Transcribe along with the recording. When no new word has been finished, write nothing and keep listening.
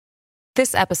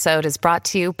This episode is brought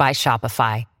to you by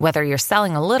Shopify. Whether you're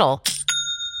selling a little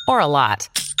or a lot,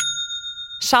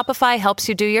 Shopify helps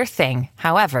you do your thing,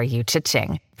 however you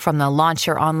cha-ching. From the launch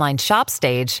your online shop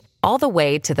stage, all the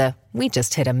way to the we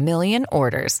just hit 1 million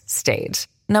orders stage.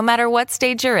 No matter what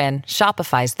stage you're in,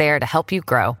 Shopify's there to help you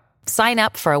grow. Sign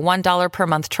up for a $1 per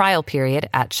month trial period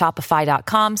at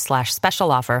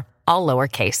shopify.com/special offer, all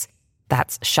lowercase.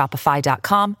 That's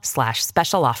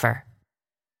shopify.com/special offer.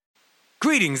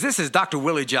 Greetings, this is Dr.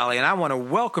 Willie Jolly, and I want to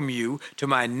welcome you to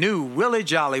my new Willie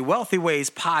Jolly Wealthy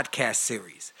Ways podcast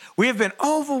series. We have been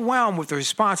overwhelmed with the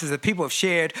responses that people have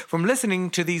shared from listening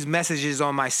to these messages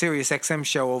on my SiriusXM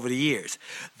show over the years.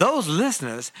 Those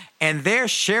listeners, and they're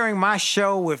sharing my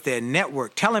show with their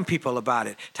network, telling people about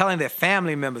it, telling their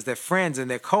family members, their friends, and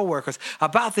their coworkers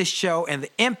about this show and the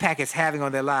impact it's having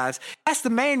on their lives. That's the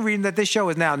main reason that this show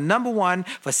is now #1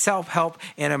 for self-help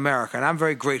in America, and I'm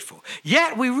very grateful.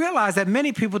 Yet, we realize that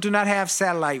many people do not have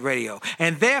satellite radio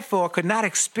and therefore could not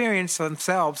experience for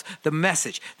themselves the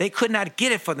message. They could not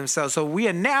get it for themselves. So we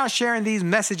are now sharing these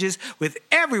messages with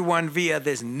everyone via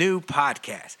this new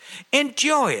podcast.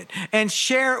 Enjoy it and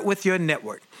share it with your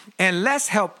network. And let's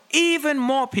help even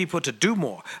more people to do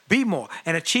more, be more,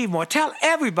 and achieve more. Tell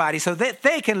everybody so that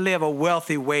they can live a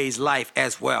Wealthy Ways life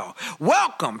as well.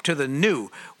 Welcome to the new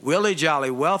Willie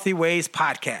Jolly Wealthy Ways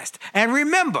podcast. And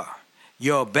remember,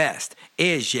 your best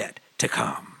is yet to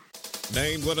come.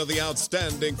 Named one of the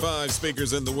outstanding 5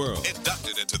 speakers in the world.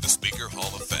 Inducted into the Speaker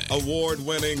Hall of Fame.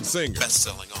 Award-winning singer.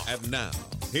 Best-selling author. And now,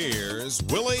 here's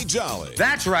Willie Jolly.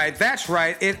 That's right.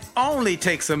 It only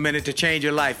takes a minute to change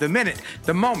your life.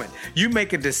 The moment you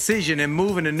make a decision and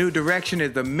move in a new direction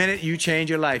is the minute you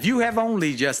change your life. You have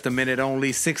only just a minute,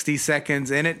 only 60 seconds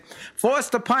in it,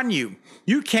 forced upon you.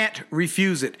 You can't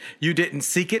refuse it. You didn't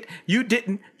seek it. You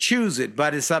didn't choose it,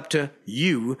 but it's up to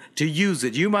you to use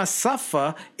it. You must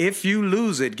suffer if you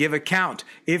lose it. Give account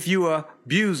if you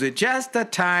abuse it. Just a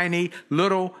tiny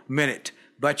little minute,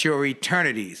 but your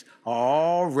eternities are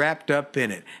all wrapped up in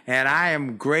it. And I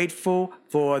am grateful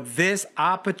for this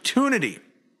opportunity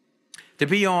to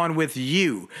be on with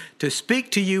you, to speak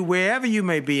to you wherever you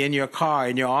may be, in your car,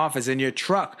 in your office, in your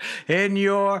truck, in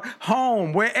your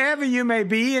home, wherever you may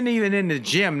be, and even in the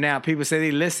gym. Now, people say they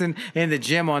listen in the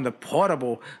gym on the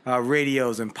portable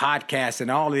radios and podcasts and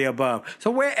all of the above.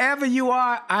 So wherever you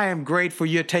are, I am grateful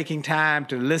you're taking time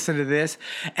to listen to this.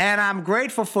 And I'm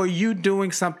grateful for you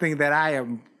doing something that I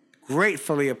am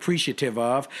gratefully appreciative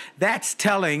of. That's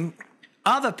telling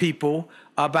other people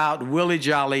about Willie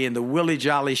Jolly and the Willie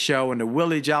Jolly Show and the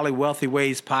Willie Jolly Wealthy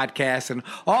Ways podcast and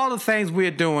all the things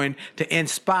we're doing to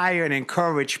inspire and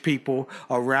encourage people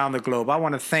around the globe. I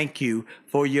want to thank you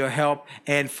for your help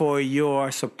and for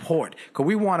your support, because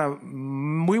we want to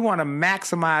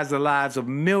maximize the lives of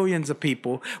millions of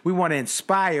people. We want to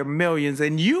inspire millions,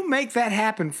 and you make that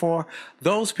happen for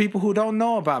those people who don't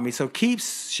know about me. So keep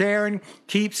sharing,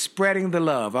 keep spreading the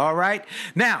love, all right?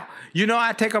 Now,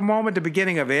 I take a moment at the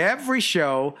beginning of every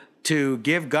show to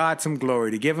give God some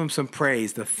glory, to give him some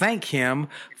praise, to thank him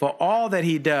for all that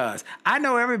he does. I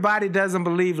know everybody doesn't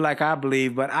believe like I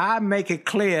believe, but I make it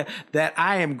clear that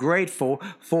I am grateful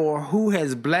for who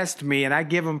has blessed me, and I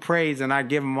give him praise, and I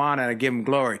give him honor, and I give him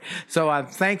glory. So I'm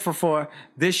thankful for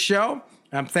this show.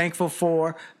 I'm thankful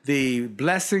for the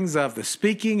blessings of the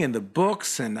speaking and the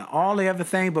books and all the other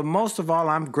things, but most of all,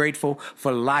 I'm grateful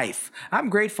for life. I'm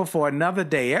grateful for another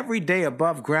day. Every day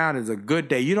above ground is a good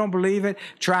day. You don't believe it?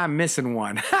 Try missing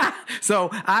one. So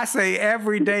I say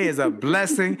every day is a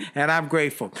blessing, and I'm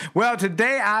grateful. Well,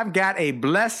 today I've got a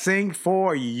blessing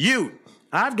for you.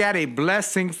 I've got a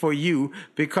blessing for you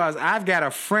because I've got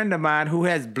a friend of mine who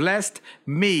has blessed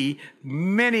me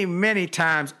many, many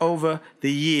times over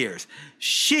the years.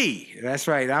 That's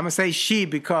right, I'm going to say she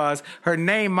because her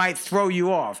name might throw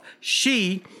you off.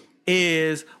 She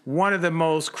is one of the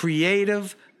most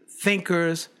creative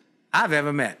thinkers I've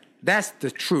ever met. That's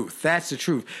the truth. That's the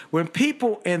truth. When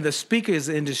people in the speakers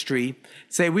industry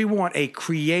say we want a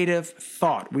creative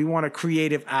thought, we want a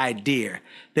creative idea,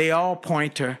 they all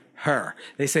point to her.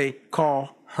 They say,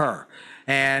 call her.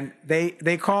 And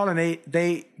they call and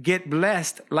they get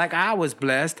blessed like I was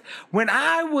blessed. When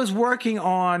I was working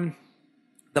on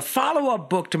the follow-up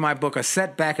book to my book, A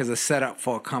Setback is a Setup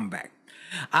for a Comeback.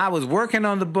 I was working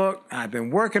on the book. I've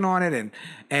been working on it,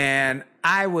 and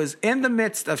I was in the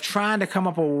midst of trying to come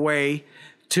up with a way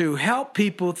to help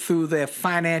people through their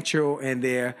financial and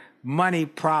their money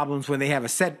problems when they have a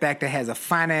setback that has a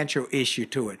financial issue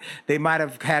to it. They might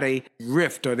have had a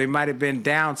rift, or they might have been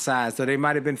downsized, or they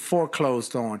might have been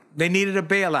foreclosed on. They needed a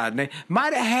bailout, and they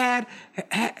might have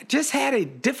just had a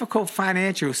difficult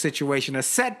financial situation, a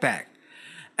setback.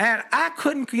 And I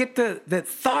couldn't get the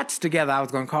thoughts together. I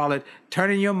was going to call it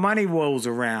turning your money woes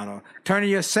around, or turning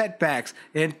your setbacks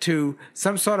into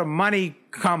some sort of money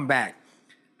comeback.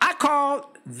 I called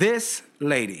this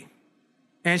lady,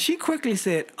 and she quickly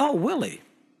said, "Oh, Willie,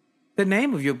 the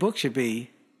name of your book should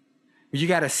be, You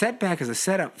Got a Setback as a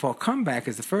Setup for a Comeback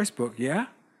is the first book." Yeah?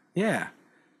 Yeah.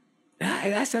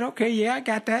 I said, "Okay, yeah, I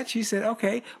got that." She said,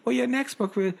 "Okay, well, your next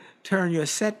book will turn your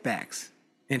setbacks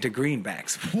into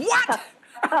greenbacks." What?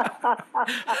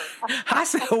 I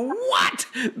said, "What?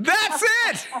 That's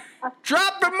it.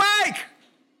 Drop the mic."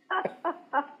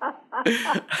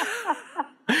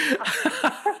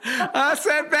 I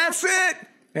said, "That's it."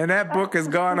 And that book has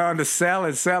gone on to sell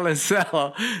and sell and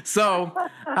sell. So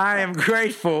I am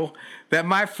grateful that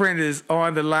my friend is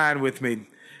on the line with me.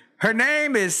 Her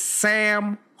name is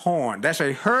Sam Horn. That's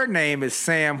right. Her name is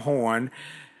Sam Horn.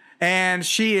 And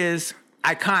she is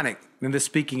iconic in the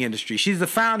speaking industry. She's the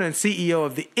founder and CEO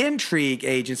of the Intrigue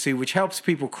Agency, which helps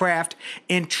people craft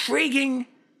intriguing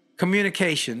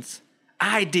communications,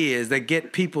 ideas that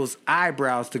get people's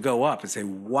eyebrows to go up and say,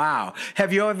 wow.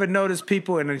 Have you ever noticed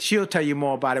people, and she'll tell you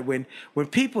more about it, when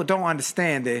people don't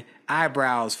understand, their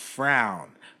eyebrows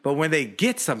frown. But when they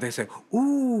get something, they say,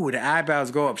 ooh, the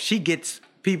eyebrows go up. She gets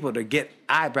people to get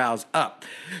eyebrows up.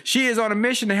 She is on a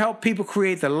mission to help people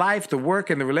create the life, the work,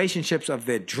 and the relationships of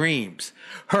their dreams.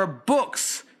 Her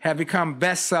books have become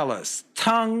bestsellers.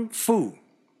 Tung Fu,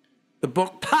 the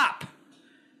book Pop,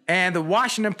 and the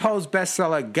Washington Post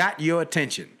bestseller Got Your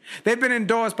Attention. They've been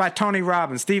endorsed by Tony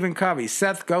Robbins, Stephen Covey,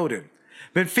 Seth Godin,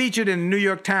 been featured in the New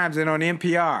York Times and on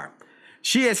NPR.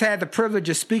 She has had the privilege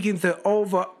of speaking to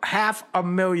over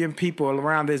 500,000 people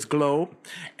around this globe,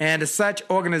 and to such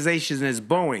organizations as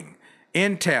Boeing,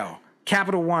 Intel,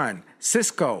 Capital One,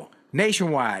 Cisco,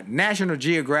 Nationwide, National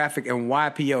Geographic, and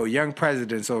YPO, Young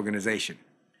Presidents Organization.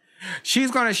 She's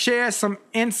going to share some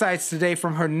insights today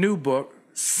from her new book,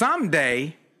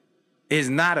 Someday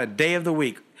Is Not a Day of the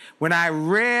Week. When I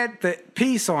read the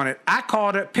piece on it, I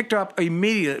called her, picked up the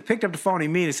phone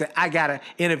immediately and said, I got to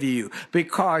interview you,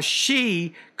 because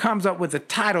she comes up with the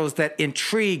titles that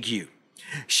intrigue you.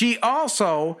 She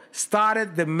also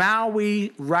started the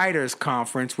Maui Writers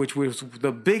Conference, which was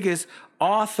the biggest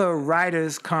author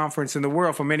writers conference in the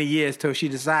world for many years, till she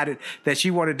decided that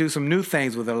she wanted to do some new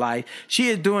things with her life. She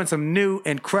is doing some new,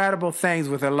 incredible things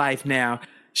with her life now.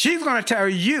 She's going to tell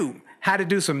you how to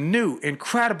do some new,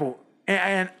 incredible,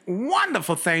 and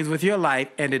wonderful things with your life,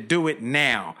 and to do it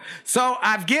now. So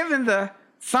I've given the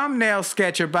thumbnail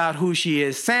sketch about who she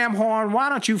is. Sam Horn, why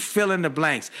don't you fill in the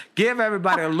blanks? Give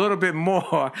everybody a little bit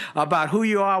more about who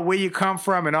you are, where you come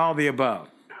from, and all the above.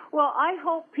 Well, I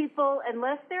hope people,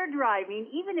 unless they're driving,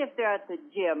 even if they're at the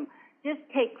gym, just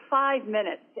take 5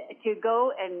 minutes to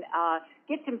go and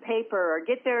get some paper, or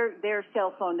get their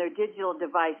cell phone, their digital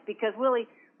device, because, Willie,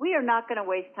 we are not going to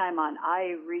waste time on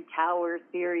ivory tower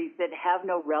theories that have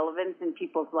no relevance in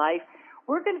people's life.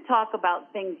 We're going to talk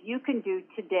about things you can do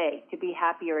today to be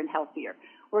happier and healthier.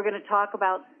 We're going to talk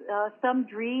about some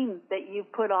dreams that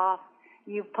you've put off.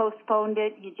 You've postponed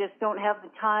it. You just don't have the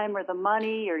time or the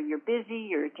money, or you're busy,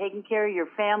 you're taking care of your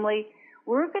family.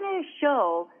 We're going to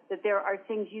show that there are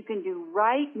things you can do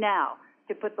right now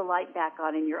to put the light back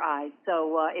on in your eyes.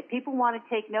 So if people want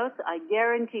to take notes, I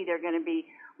guarantee they're going to be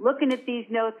looking at these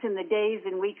notes in the days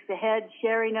and weeks ahead,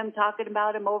 sharing them, talking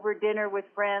about them over dinner with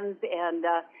friends, and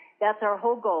that's our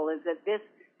whole goal, is that this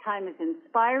time is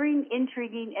inspiring,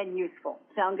 intriguing, and useful.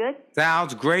 Sound good?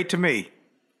 Sounds great to me.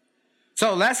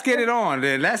 So let's get it on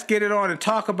then. Let's get it on and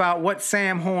talk about what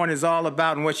Sam Horn is all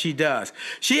about and what she does.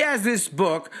 She has this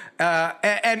book,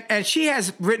 and she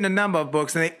has written a number of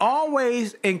books, and they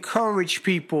always encourage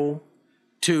people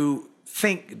to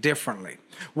think differently.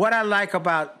 What I like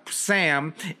about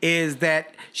Sam is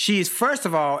that she's, first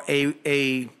of all,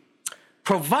 a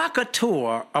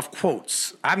provocateur of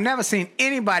quotes. I've never seen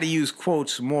anybody use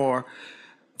quotes more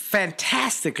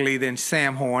fantastically than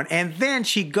Sam Horn. And then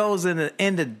she goes in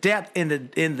the depth, in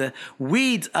the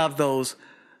weeds of those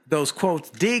quotes,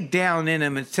 dig down in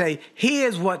them and say,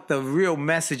 here's what the real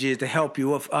message is to help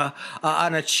you. If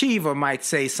an achiever might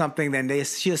say something, then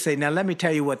she'll say, now let me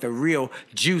tell you what the real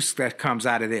juice that comes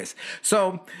out of this.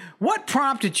 So what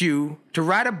prompted you to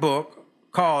write a book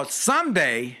called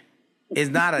Someday Is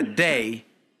Not a Day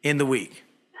in the Week?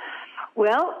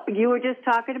 Well, you were just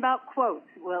talking about quotes,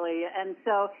 Willie, and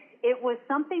so it was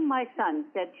something my son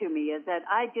said to me, is that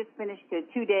I just finished a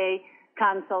 2-day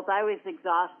consult. I was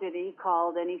exhausted. He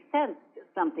called and he sensed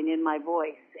something in my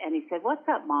voice, and he said, what's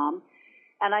up, Mom?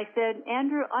 And I said,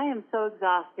 Andrew, I am so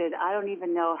exhausted. I don't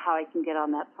even know how I can get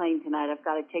on that plane tonight. I've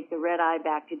got to take the red eye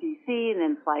back to D.C. and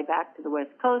then fly back to the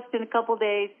West Coast in a couple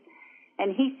days.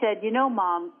 And he said, you know,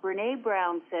 Mom, Brene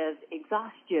Brown says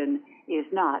exhaustion is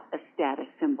not a status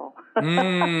symbol.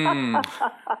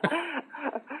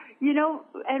 You know,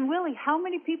 and Willie, how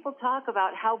many people talk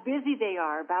about how busy they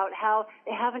are, about how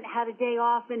they haven't had a day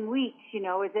off in weeks? You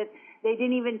know, is it they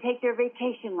didn't even take their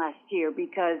vacation last year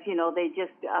because, you know, they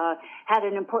just had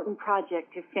an important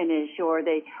project to finish, or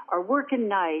they are working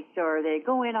nights, or they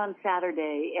go in on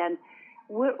Saturday. And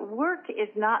work is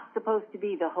not supposed to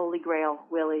be the holy grail,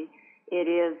 Willie. It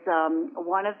is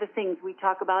one of the things we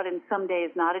talk about in Some Day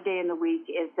Is Not a Day in the Week,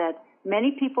 is that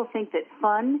many people think that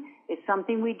fun is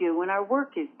something we do when our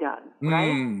work is done,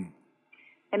 right?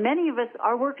 And many of us,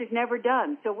 our work is never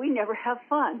done, so we never have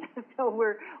fun. So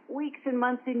we're weeks and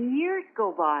months and years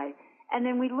go by, and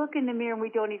then we look in the mirror and we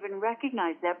don't even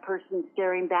recognize that person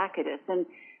staring back at us. And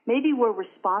maybe we're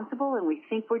responsible and we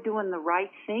think we're doing the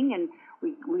right thing, and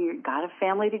we've got a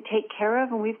family to take care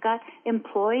of, and we've got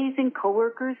employees and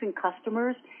coworkers and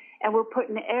customers, and we're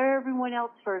putting everyone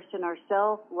else first and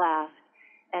ourselves last.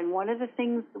 And one of the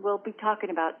things we'll be talking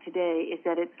about today is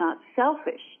that it's not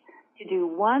selfish to do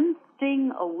one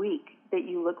thing a week that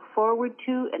you look forward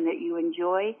to and that you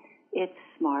enjoy. It's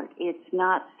smart. It's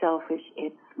not selfish.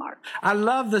 It's smart. I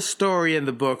love the story in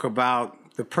the book about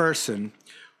the person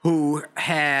who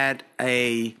had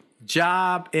a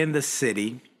job in the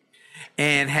city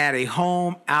and had a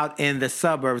home out in the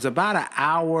suburbs, about an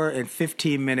hour and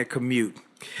 15-minute commute.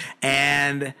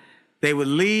 And they would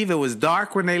leave. It was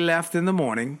dark when they left in the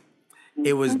morning.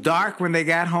 It was dark when they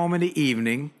got home in the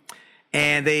evening.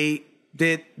 And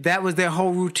that was their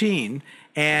whole routine.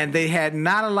 And they had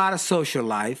not a lot of social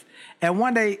life. And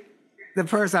one day, the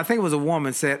person, I think it was a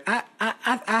woman, said,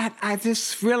 I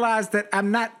just realized that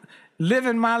I'm not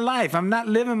living my life. I'm not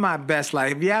living my best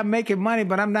life. Yeah, I'm making money,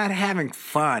 but I'm not having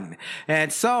fun.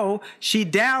 And so she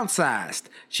downsized.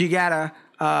 She got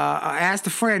asked a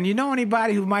friend, you know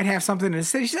anybody who might have something in the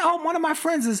city? She said, oh, one of my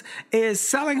friends is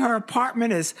selling her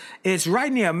apartment. Is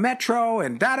right near a metro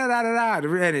and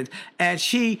da-da-da-da-da. And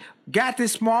she got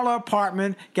this smaller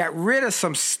apartment, got rid of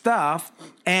some stuff,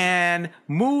 and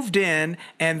moved in.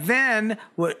 And then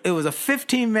it was a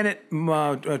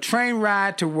 15-minute train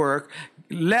ride to work.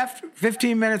 Left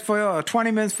 15 minutes for or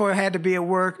 20 minutes for had to be at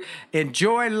work,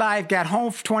 enjoyed life, got home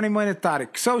for 20 minutes, started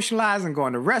socializing,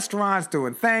 going to restaurants,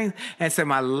 doing things, and said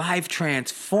my life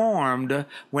transformed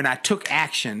when I took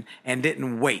action and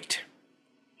didn't wait.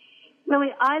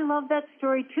 Really, I love that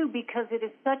story too, because it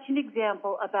is such an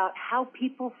example about how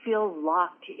people feel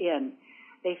locked in.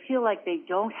 They feel like they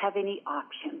don't have any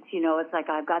options. You know, it's like,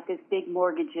 I've got this big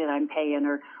mortgage that I'm paying,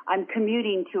 or I'm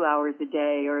commuting 2 hours a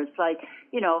day, or it's like,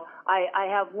 you know, I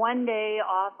have one day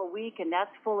off a week and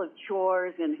that's full of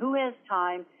chores, and who has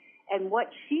time? And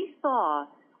what she saw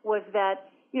was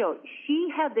that, you know, she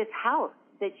had this house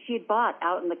that she had bought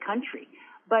out in the country,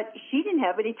 but she didn't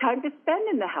have any time to spend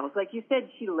in the house. Like you said,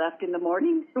 she left in the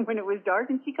morning when it was dark,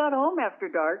 and she got home after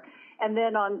dark. And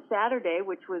then on Saturday,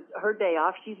 which was her day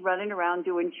off, she's running around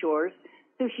doing chores.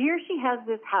 So here she has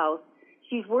this house.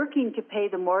 She's working to pay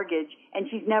the mortgage, and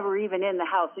she's never even in the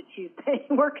house that she's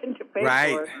working to pay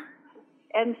for.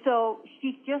 And so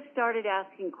she just started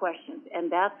asking questions, and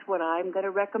that's what I'm going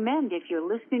to recommend. If you're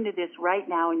listening to this right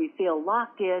now and you feel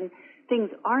locked in,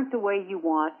 things aren't the way you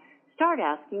want, start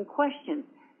asking questions.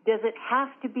 Does it have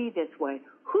to be this way?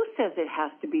 Who says it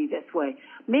has to be this way?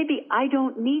 Maybe I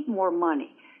don't need more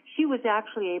money. She was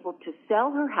actually able to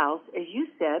sell her house, as you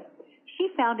said. She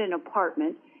found an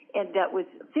apartment, and that was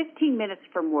 15 minutes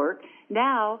from work.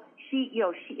 Now she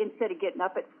instead of getting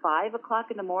up at 5 o'clock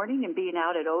in the morning and being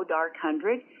out at dark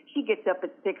 100, she gets up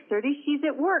at 6:30. She's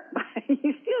at work.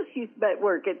 She's at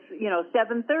work. It's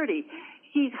 7:30.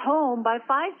 She's home by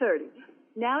 5:30.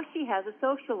 Now she has a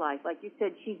social life, like you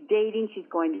said. She's dating. She's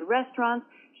going to restaurants.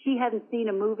 She hadn't seen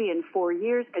a movie in 4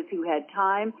 years because who had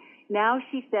time? Now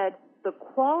she said, the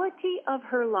quality of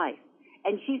her life,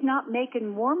 and she's not making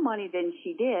more money than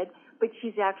she did, but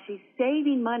she's actually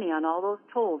saving money on all those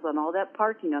tolls, on all that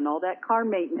parking, on all that car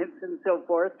maintenance and so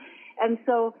forth. And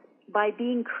so by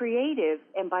being creative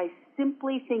and by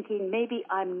simply thinking, maybe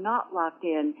I'm not locked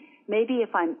in, maybe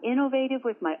if I'm innovative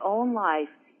with my own life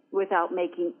without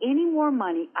making any more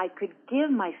money, I could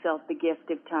give myself the gift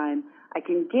of time. I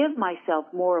can give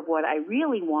myself more of what I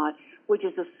really want, which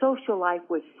is a social life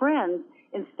with friends,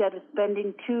 instead of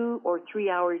spending 2 or 3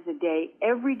 hours a day,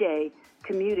 every day,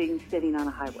 commuting, sitting on a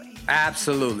highway.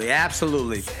 Absolutely,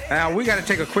 absolutely. Now, we got to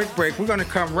take a quick break. We're going to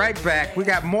come right back. We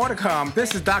got more to come.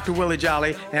 This is Dr. Willie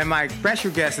Jolly, and my special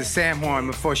guest is Sam Horn,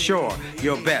 but for sure,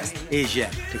 your best is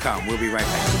yet to come. We'll be right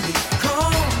back.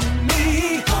 Call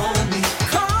me,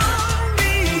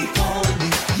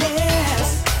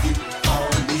 yes.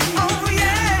 Oh, yeah.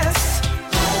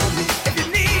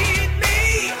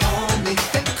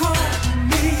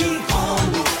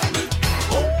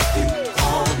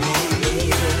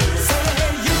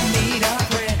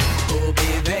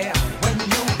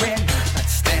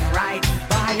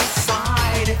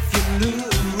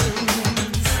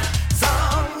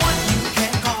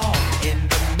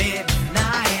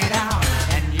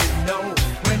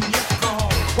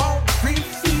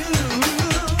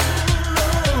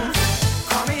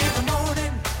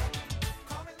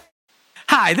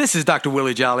 Hi, this is Dr.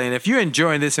 Willie Jolly, and if you're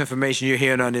enjoying this information you're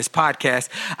hearing on this podcast,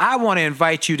 I want to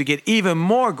invite you to get even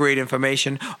more great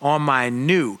information on my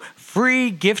new free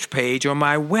gift page on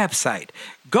my website.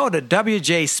 Go to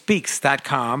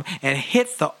wjspeaks.com and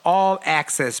hit the All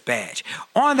Access badge.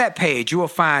 On that page, you will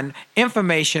find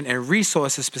information and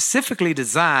resources specifically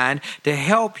designed to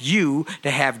help you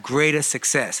to have greater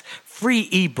success. Free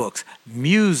ebooks,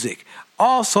 music,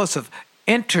 all sorts of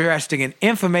interesting and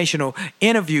informational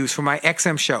interviews for my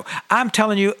XM show. I'm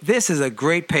telling you, this is a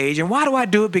great page. And why do I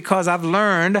do it? Because I've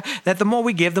learned that the more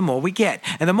we give, the more we get.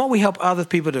 And the more we help other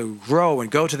people to grow and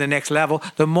go to the next level,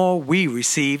 the more we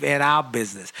receive in our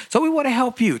business. So we want to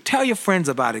help you. Tell your friends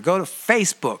about it. Go to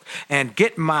Facebook and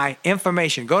get my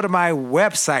information. Go to my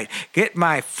website, get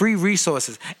my free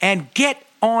resources, and get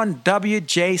on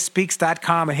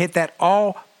wjspeaks.com and hit that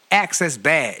All Access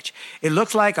badge. It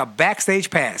looks like a backstage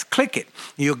pass. Click it.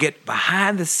 You'll get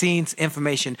behind the scenes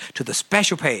information to the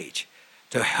special page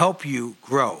to help you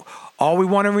grow. All we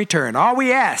want in return, all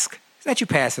we ask is that you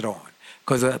pass it on,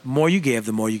 because the more you give,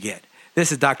 the more you get.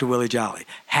 This is Dr. Willie Jolly.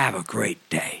 Have a great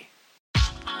day. A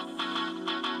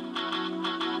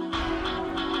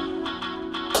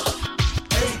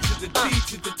to the D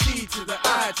to the T to the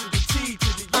I to the T to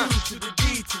the U to the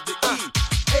D to the E.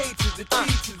 A to the T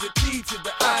to the T to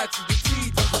the I to the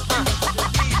T to the U to the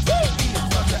E to the E.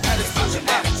 It's about your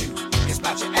attitude. It's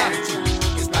about your attitude.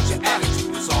 It's about your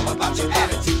attitude. It's all about your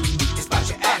attitude. It's about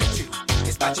your attitude.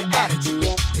 It's about your attitude.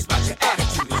 It's about your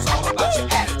attitude. It's all about your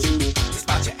attitude. It's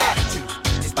about your attitude.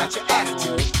 It's about your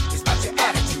attitude. It's about your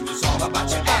attitude. It's all about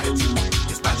your attitude.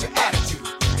 It's about your attitude.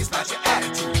 It's about your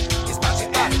attitude. It's about your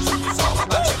attitude. It's all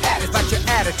about your attitude. It's about your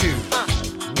attitude.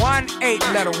 1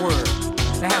 8-letter word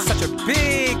that has such a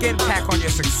big impact on your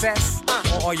success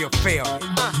or your failure.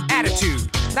 Attitude,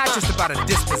 not just about a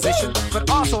disposition, but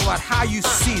also about how you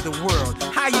see the world,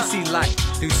 how you see life.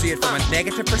 Do you see it from a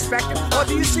negative perspective, or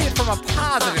do you see it from a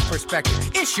positive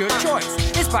perspective? It's your choice.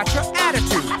 It's about your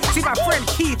attitude. See, my friend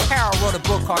Keith Harrell wrote a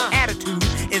book called Attitude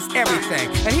is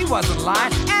Everything, and he wasn't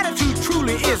lying. Attitude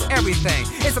truly is everything.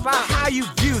 It's about how you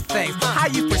view things, how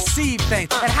you perceive things,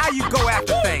 and how you go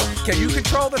after things. Can you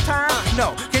control the time?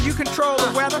 No. Can you control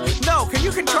the weather? No. Can you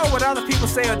control what other people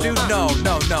say or do? No.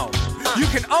 You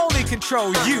can only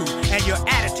control you and your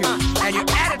attitude. And your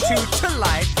attitude to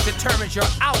life determines your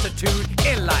altitude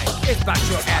in life. It's about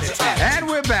your attitude. And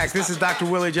we're back. This is Dr.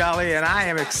 Willie Jolly, and I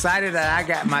am excited that I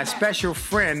got my special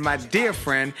friend, my dear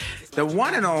friend, the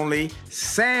one and only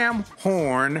Sam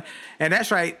Horn. And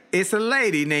that's right, it's a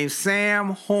lady named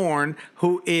Sam Horn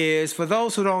who is, for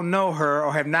those who don't know her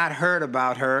or have not heard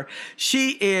about her,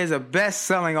 she is a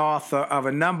best-selling author of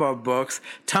a number of books,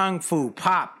 Tung Fu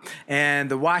Pop,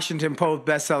 and the Washington Post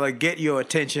bestseller got your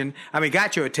attention.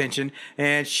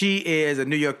 And she is a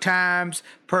New York Times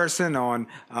person on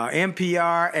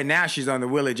NPR, and now she's on the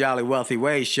Willie Jolly Wealthy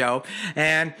Ways show.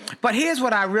 But here's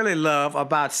what I really love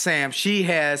about Sam. She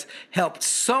has helped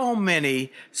so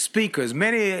many speakers.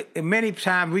 Many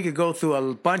times we could go through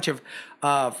a bunch of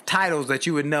titles that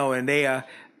you would know, and they are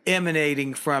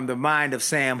emanating from the mind of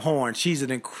Sam Horn. She's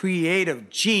a creative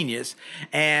genius,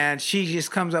 and she just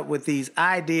comes up with these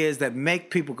ideas that make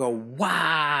people go,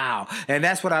 wow. And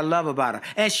that's what I love about her.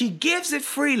 And she gives it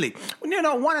freely. You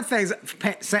know, one of the things,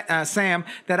 Sam,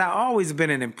 that I've always been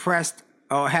impressed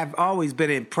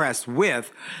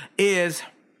with is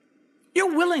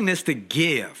your willingness to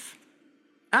give.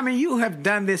 I mean, you have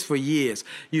done this for years.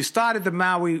 You started the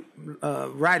Maui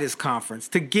Writers Conference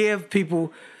to give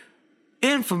people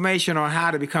information on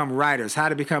how to become writers, how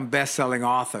to become best-selling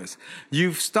authors.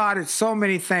 You've started so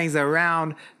many things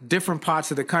around different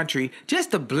parts of the country just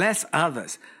to bless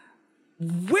others.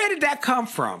 Where did that come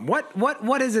from?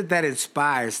 What is it that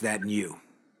inspires that in you?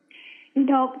 You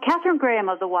know, Katharine Graham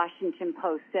of the Washington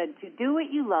Post said, to do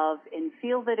what you love and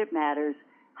feel that it matters,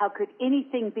 how could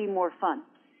anything be more fun?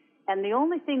 And the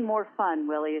only thing more fun,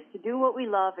 Willie, is to do what we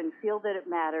love and feel that it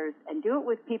matters and do it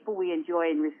with people we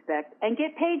enjoy and respect and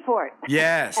get paid for it.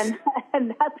 Yes. and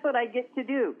that's what I get to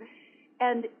do.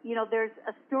 And, you know, there's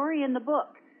a story in the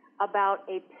book about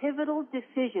a pivotal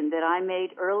decision that I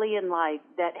made early in life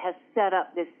that has set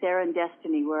up this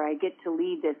serendipity where I get to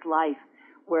lead this life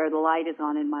where the light is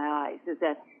on in my eyes, is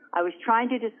that I was trying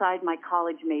to decide my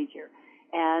college major,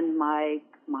 and my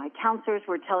counselors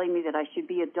were telling me that I should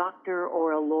be a doctor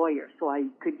or a lawyer so I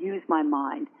could use my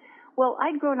mind. Well,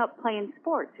 I'd grown up playing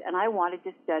sports, and I wanted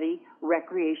to study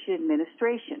recreation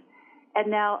administration.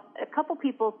 And now a couple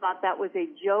people thought that was a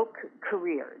joke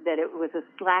career, that it was a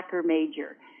slacker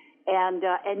major. And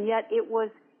yet it was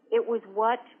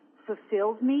what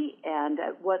fulfilled me and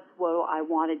what I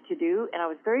wanted to do. And I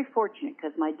was very fortunate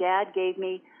because my dad gave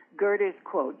me Goethe's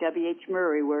quote, W.H.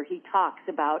 Murray, where he talks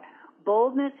about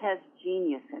boldness has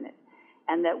genius in it,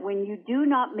 and that when you do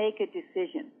not make a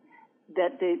decision,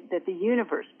 that the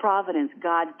universe, providence,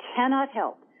 God cannot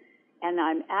help. And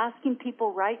I'm asking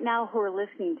people right now who are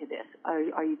listening to this,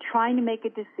 are you trying to make a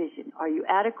decision? Are you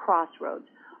at a crossroads?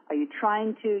 Are you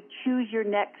trying to choose your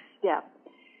next step?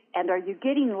 And are you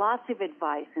getting lots of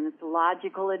advice, and it's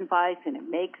logical advice, and it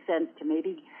makes sense to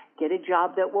maybe get a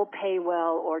job that will pay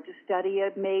well or to study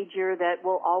a major that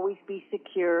will always be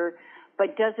secure,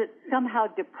 but does it somehow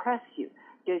depress you?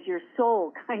 Does your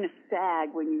soul kind of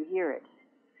sag when you hear it?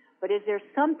 But is there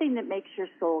something that makes your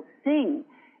soul sing?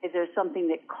 Is there something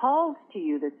that calls to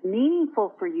you, that's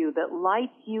meaningful for you, that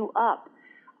lights you up?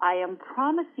 I am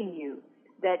promising you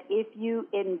that if you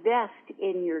invest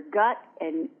in your gut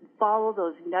and follow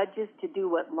those nudges to do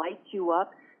what lights you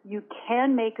up, you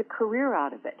can make a career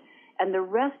out of it. And the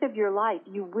rest of your life,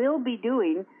 you will be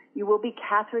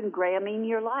Katharine Grahaming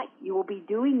your life. You will be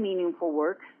doing meaningful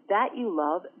work that you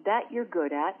love, that you're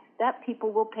good at, that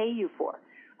people will pay you for.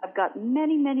 I've got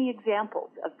many, many examples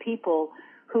of people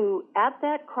who, at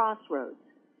that crossroads,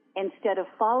 instead of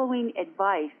following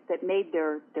advice that made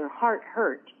their heart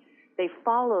hurt, they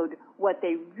followed what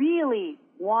they really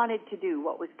wanted to do,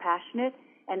 what was passionate,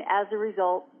 and as a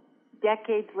result,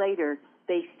 decades later,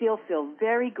 they still feel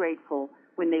very grateful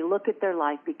when they look at their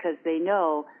life because they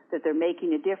know that they're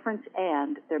making a difference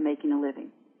and they're making a living.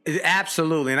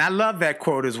 Absolutely. And I love that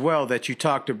quote as well that you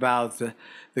talked about,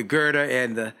 the Goethe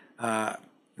and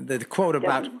the quote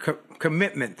about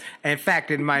commitment. In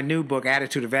fact, in my new book,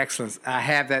 Attitude of Excellence, I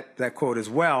have that quote as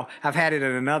well. I've had it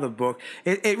in another book.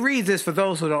 It reads this, for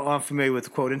those who aren't familiar with the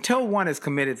quote: until one is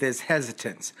committed, there's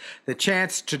hesitance, the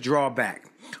chance to draw back.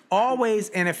 Always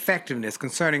ineffectiveness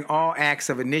concerning all acts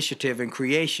of initiative and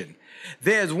creation.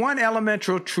 There's one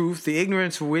elemental truth, the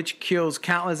ignorance of which kills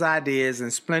countless ideas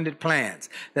and splendid plans,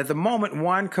 that the moment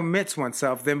one commits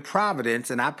oneself, then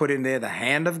providence, and I put in there the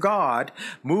hand of God,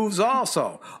 moves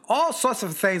also. All sorts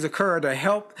of things occur to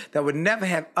help that would never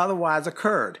have otherwise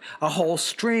occurred. A whole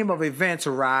stream of events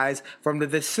arise from the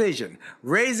decision,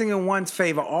 raising in one's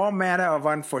favor all manner of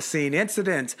unforeseen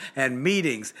incidents and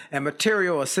meetings and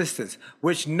material assistance,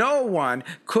 which no one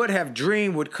could have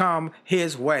dreamed would come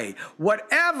his way.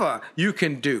 Whatever you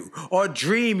can do or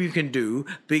dream you can do,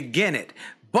 begin it.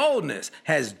 Boldness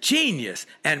has genius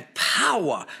and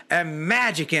power and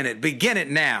magic in it. Begin it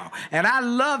now. And I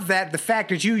love that, the fact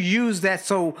that you use that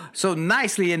so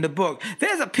nicely in the book.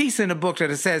 There's a piece in the book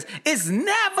that says it's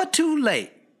never too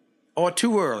late or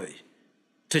too early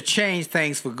to change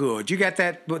things for good. You got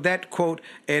that quote,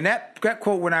 and that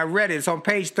quote, when I read it, it's on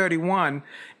page 31,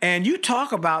 and you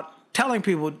talk about telling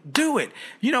people, do it.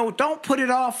 Don't put it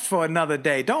off for another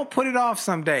day. Don't put it off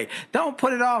someday. Don't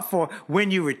put it off for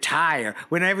when you retire,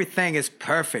 when everything is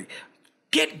perfect.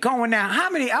 Get going now.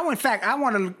 I'm going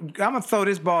to throw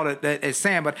this ball at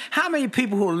Sam, but how many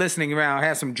people who are listening around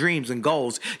have some dreams and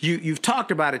goals you've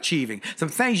talked about achieving, some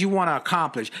things you want to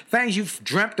accomplish, things you've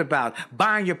dreamt about,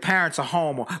 buying your parents a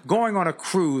home or going on a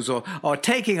cruise or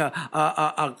taking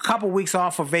a couple weeks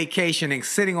off for vacation and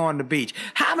sitting on the beach?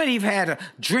 How many have had a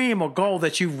dream or goal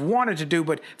that you've wanted to do,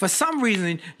 but for some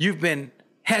reason you've been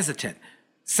hesitant?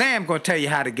 Sam going to tell you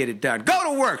how to get it done.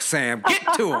 Go to work, Sam.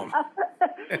 Get to him.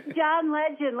 John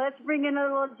Legend, let's bring in a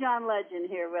little John Legend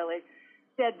here, Willie.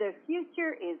 Said the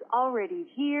future is already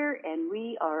here and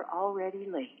we are already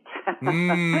late.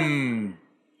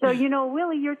 So,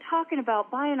 Willie, you're talking about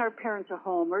buying our parents a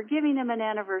home or giving them an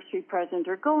anniversary present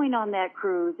or going on that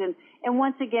cruise. And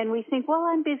once again, we think, well,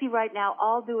 I'm busy right now.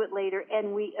 I'll do it later.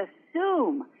 And we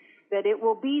assume that it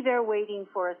will be there waiting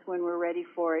for us when we're ready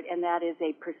for it, and that is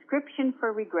a prescription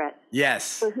for regret. Yes.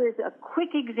 So here's a quick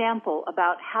example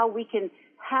about how we can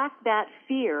hack that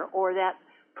fear or that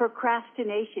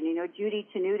procrastination. Judy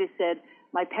Tenuta said,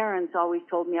 my parents always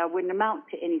told me I wouldn't amount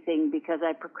to anything because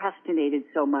I procrastinated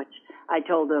so much. I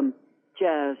told them,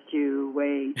 just you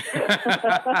wait.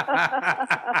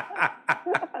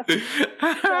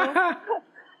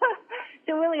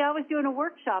 So, Willie, I was doing a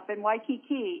workshop in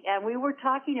Waikiki, and we were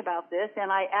talking about this,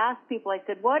 and I asked people, I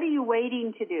said, what are you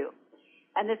waiting to do?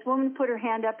 And this woman put her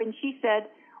hand up, and she said,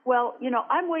 well,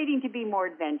 I'm waiting to be more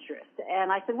adventurous.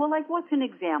 And I said, well, like, what's an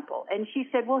example? And she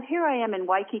said, well, here I am in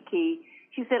Waikiki.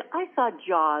 She said, I saw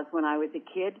Jaws when I was a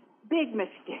kid. Big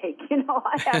mistake.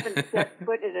 I haven't set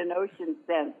foot in an ocean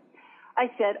since.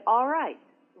 I said, all right,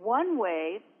 one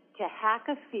way to hack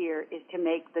a fear is to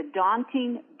make the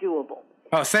daunting doable.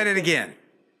 Oh, say it again.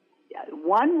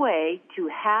 One way to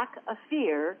hack a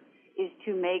fear is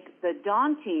to make the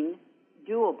daunting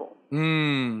doable.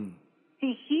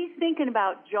 See, she's thinking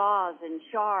about Jaws and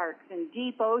sharks and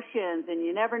deep oceans, and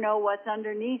you never know what's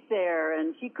underneath there,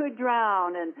 and she could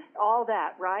drown and all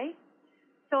that, right?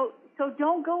 So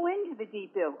don't go into the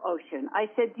deep ocean. I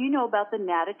said, do you know about the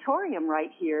natatorium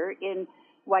right here in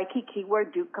Waikiki where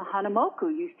Duke Kahanamoku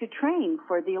used to train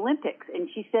for the Olympics? And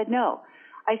she said, no.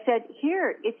 I said,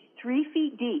 here, it's 3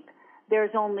 feet deep.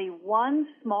 There's only one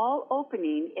small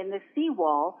opening in the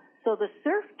seawall, so the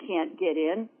surf can't get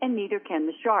in, and neither can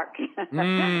the shark.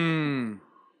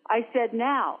 I said,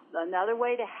 now, another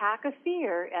way to hack a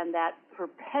fear and that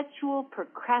perpetual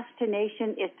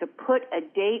procrastination is to put a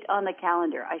date on the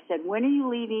calendar. I said, when are you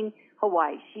leaving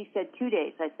Hawaii? She said, 2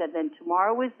 days. I said, then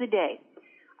tomorrow is the day.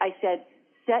 I said,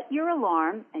 set your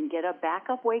alarm and get a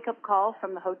backup wake-up call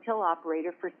from the hotel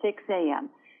operator for 6 a.m.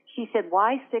 She said,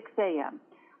 why 6 a.m.?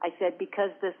 I said,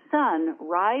 because the sun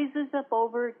rises up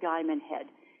over Diamond Head,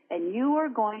 and you are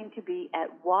going to be at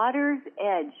water's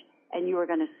edge, and you are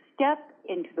going to step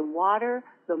into the water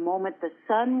the moment the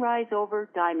sun rises over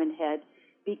Diamond Head,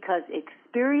 because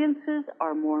experiences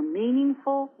are more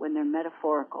meaningful when they're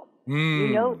metaphorical. You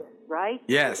know this, right?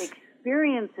 Yes.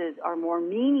 Experiences are more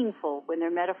meaningful when they're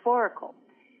metaphorical.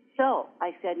 So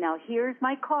I said, now here's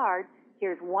my card.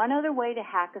 Here's one other way to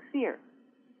hack a fear.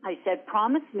 I said,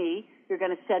 promise me you're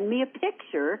going to send me a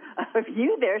picture of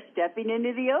you there stepping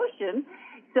into the ocean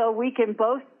so we can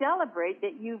both celebrate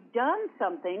that you've done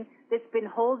something that's been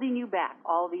holding you back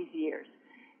all these years.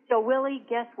 So, Willie,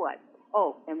 guess what?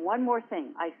 Oh, and one more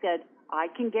thing. I said, I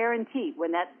can guarantee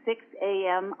when that 6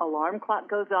 a.m. alarm clock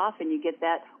goes off and you get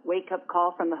that wake-up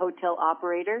call from the hotel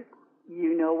operator,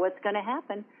 you know what's going to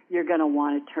happen. You're going to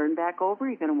want to turn back over.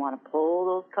 You're going to want to pull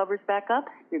those covers back up.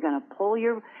 You're going to pull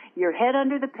your head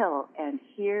under the pillow. And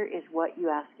here is what you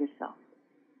ask yourself.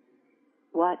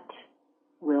 What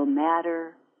will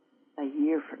matter a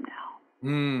year from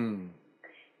now?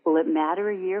 Will it matter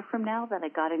a year from now that I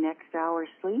got an extra hour's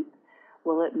sleep?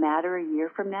 Will it matter a year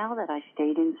from now that I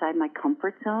stayed inside my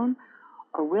comfort zone?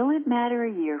 Or will it matter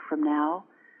a year from now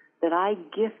that I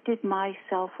gifted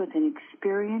myself with an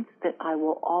experience that I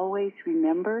will always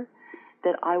remember,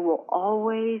 that I will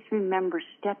always remember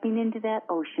stepping into that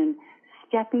ocean,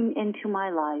 stepping into my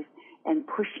life, and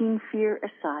pushing fear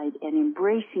aside and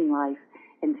embracing life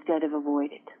instead of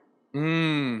avoid it?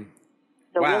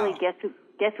 So Wow. Willie, guess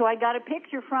who I got a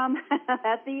picture from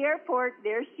at the airport?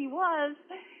 There she was.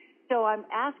 So I'm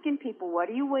asking people, what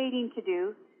are you waiting to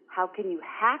do? How can you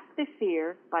hack the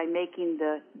fear by making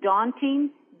the daunting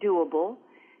doable?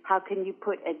 How can you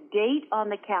put a date on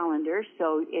the calendar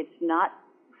so it's not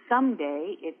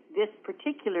someday, it's this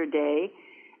particular day?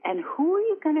 And who are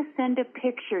you going to send a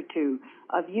picture to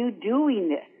of you doing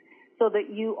this so that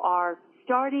you are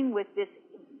starting with this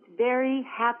very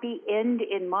happy end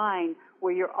in mind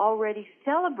where you're already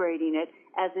celebrating it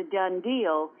as a done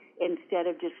deal instead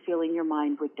of just filling your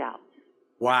mind with doubts?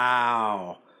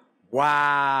 Wow.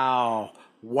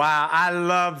 I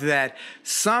love that.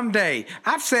 Someday,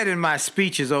 I've said in my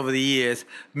speeches over the years,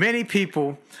 many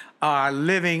people are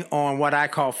living on what I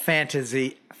call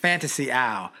fantasy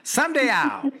owl. Someday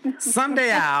I'll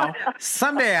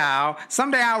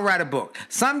write a book.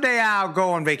 Someday I'll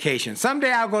go on vacation.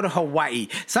 Someday I'll go to Hawaii.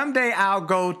 Someday I'll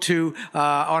go to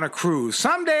on a cruise.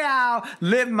 Someday I'll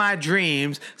live my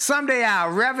dreams. Someday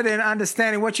I'll, rather than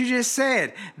understanding what you just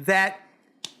said, that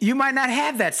you might not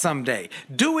have that someday.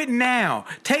 Do it now.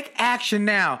 Take action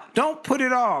now. Don't put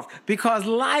it off, because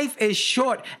life is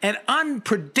short and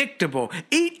unpredictable.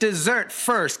 Eat dessert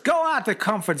first. Go out the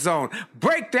comfort zone.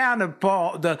 Break down the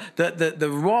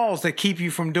walls that keep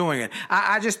you from doing it.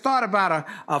 I just thought about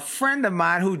a friend of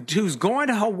mine who's going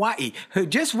to Hawaii, who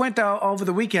just went over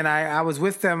the weekend. I was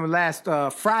with them last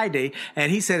Friday,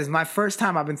 and he said, it's my first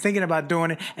time. I've been thinking about doing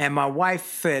it, and my wife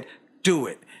said, do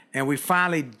it. And we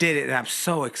finally did it, and I'm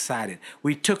so excited.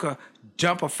 We took a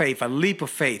jump of faith, a leap of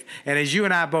faith. And as you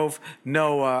and I both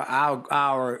know,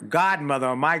 our godmother,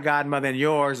 or my godmother and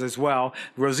yours as well,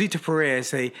 Rosita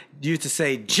Perez, used to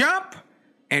say, jump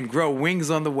and grow wings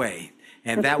on the way.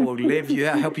 And that will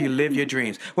help you live your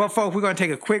dreams. Well, folks, we're going to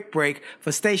take a quick break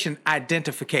for station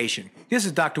identification. This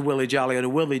is Dr. Willie Jolly of the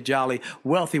Willie Jolly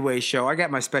Wealthy Ways Show. I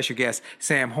got my special guest,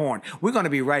 Sam Horn. We're going to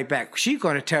be right back. She's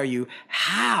going to tell you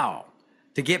how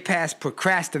to get past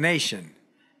procrastination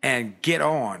and get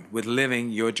on with living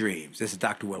your dreams. This is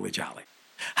Dr. Willie Jolly.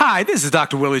 Hi, this is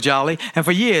Dr. Willie Jolly, and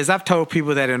for years I've told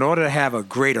people that in order to have a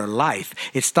greater life,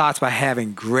 it starts by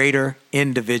having greater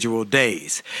individual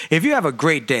days. If you have a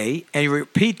great day and you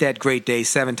repeat that great day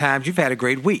 7 times, you've had a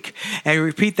great week. And you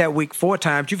repeat that week 4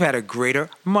 times, you've had a greater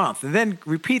month. And then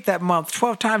repeat that month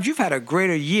 12 times, you've had a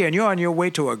greater year, and you're on your way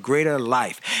to a greater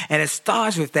life. And it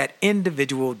starts with that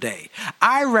individual day.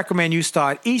 I recommend you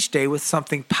start each day with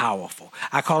something powerful.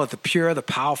 I call it the pure, the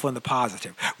powerful, and the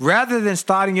positive. Rather than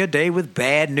starting your day with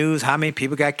bad news, how many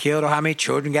people got killed, or how many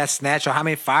children got snatched, or how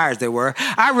many fires there were,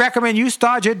 I recommend you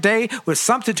start your day with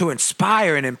something to inspire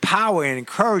and empower and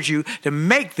encourage you to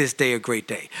make this day a great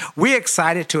day. We're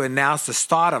excited to announce the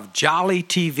start of Jolly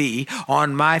TV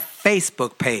on my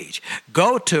Facebook page.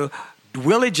 Go to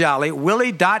Willie Jolly,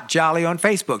 Willie.Jolly on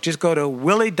Facebook. Just go to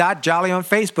Willie.Jolly on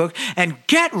Facebook and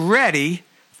get ready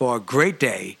for a great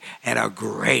day and a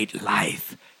great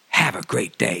life. Have a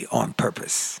great day on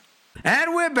purpose.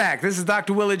 And we're back. This is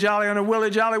Dr. Willie Jolly on the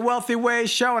Willie Jolly Wealthy Ways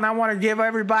Show, and I want to give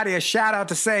everybody a shout out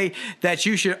to say that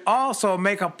you should also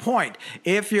make a point.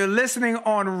 If you're listening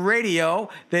on radio,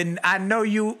 then I know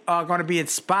you are going to be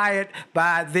inspired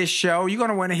by this show. You're going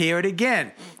to want to hear it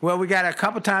again. Well, we got a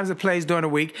couple times it plays during the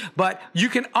week, but you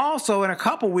can also in a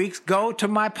couple weeks go to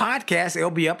my podcast. It'll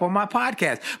be up on my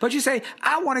podcast. But you say,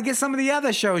 I want to get some of the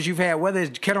other shows you've had, whether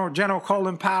it's General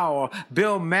Colin Powell, or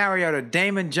Bill Marriott, or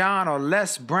Damon John, or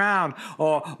Les Brown,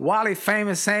 or Wally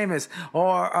Famous Amos,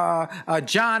 or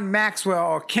John Maxwell,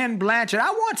 or Ken Blanchard.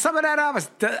 I want some of that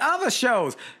the other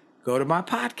shows. Go to my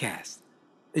podcast.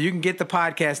 You can get the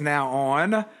podcast now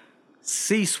on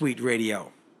C-Suite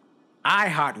Radio,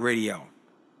 iHeartRadio,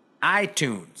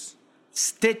 iTunes,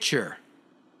 Stitcher,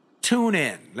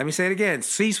 TuneIn. Let me say it again.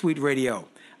 C-Suite Radio,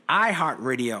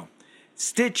 iHeartRadio,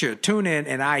 Stitcher, TuneIn,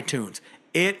 and iTunes.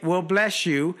 It will bless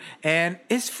you, and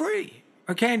it's free.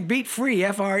 I can't beat free,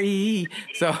 F-R-E-E.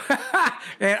 So,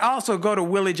 and also go to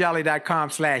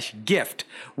williejolly.com/gift,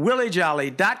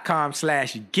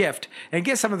 williejolly.com/gift, and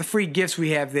get some of the free gifts we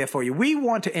have there for you. We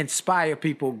want to inspire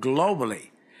people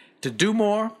globally to do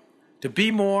more, to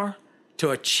be more, to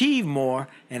achieve more,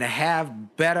 and to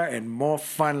have better and more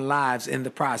fun lives in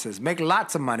the process. Make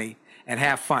lots of money and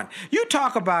have fun. You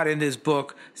talk about in this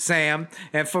book, Sam,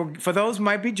 and for those who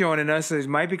might be joining us, who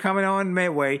might be coming on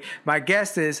midway, my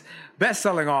guest is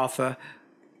best-selling author,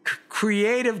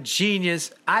 creative genius,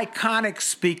 iconic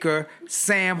speaker,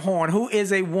 Sam Horn, who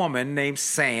is a woman named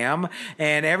Sam,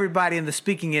 and everybody in the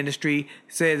speaking industry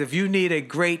says if you need a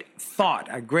great thought,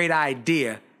 a great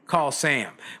idea, call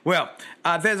Sam. Well,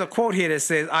 there's a quote here that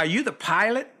says, are you the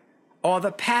pilot or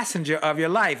the passenger of your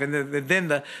life? And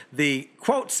then the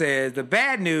quote says, the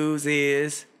bad news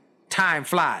is time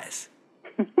flies.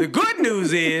 The good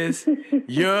news is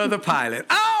you're the pilot.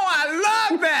 Oh, I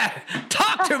love that.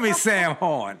 Talk to me, Sam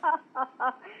Horn.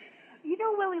 You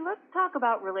know, Willie, let's talk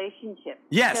about relationships.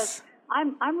 Yes.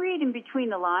 I'm reading between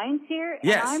the lines here.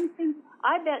 Yes. And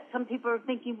I bet some people are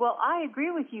thinking, well, I agree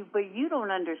with you, but you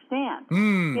don't understand.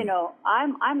 You know,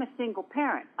 I'm a single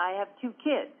parent. I have 2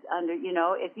 kids.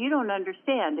 If you don't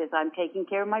understand, is I'm taking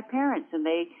care of my parents, and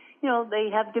they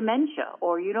have dementia,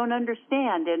 or you don't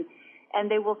understand, and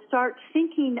they will start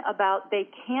thinking about they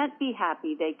can't be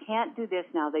happy, they can't do this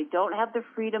now, they don't have the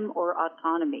freedom or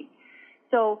autonomy.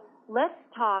 So let's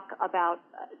talk about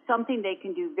something they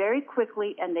can do very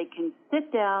quickly, and they can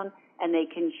sit down and they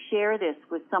can share this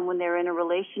with someone they're in a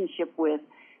relationship with.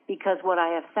 Because what I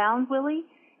have found, Willie,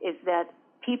 is that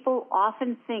people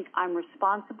often think I'm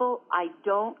responsible. I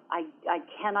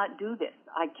cannot do this.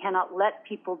 I cannot let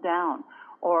people down,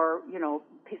 or,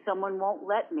 someone won't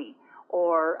let me,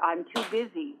 or I'm too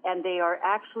busy. And they are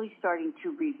actually starting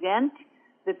to resent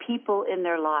the people in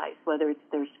their lives, whether it's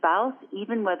their spouse,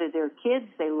 even whether they're kids.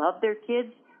 They love their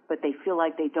kids, but they feel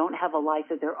like they don't have a life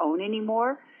of their own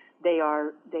anymore. They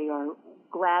are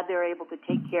glad they're able to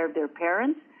take care of their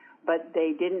parents, but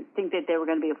they didn't think that they were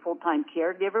going to be a full-time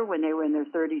caregiver when they were in their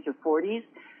 30s or 40s.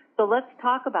 So let's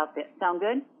talk about this. Sound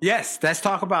good? Yes, let's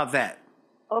talk about that.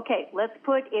 Okay, let's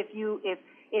put, if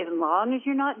as long as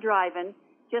you're not driving,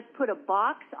 just put a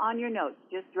box on your notes.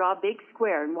 Just draw a big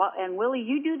square. And Willie,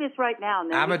 you do this right now,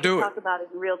 and then we can talk about it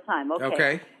in real time.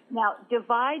 Okay. Now,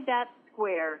 divide that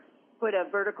square, put a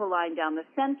vertical line down the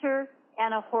center,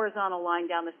 and a horizontal line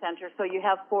down the center, so you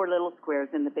have 4 little squares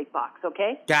in the big box,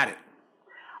 okay? Got it.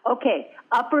 Okay,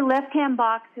 upper left-hand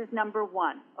box is number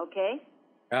 1, okay?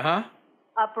 Uh-huh.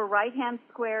 Upper right-hand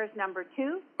square is number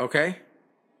 2. Okay.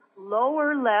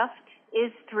 Lower left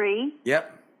is 3.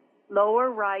 Yep.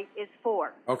 Lower right is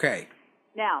 4. Okay.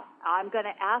 Now, I'm going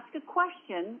to ask a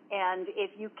question, and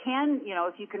if you can,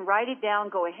 if you can write it down,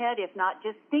 go ahead. If not,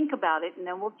 just think about it, and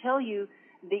then we'll tell you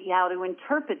how to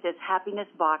interpret this happiness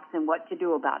box and what to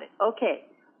do about it. Okay,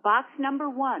 box number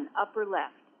 1, upper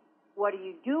left. What are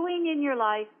you doing in your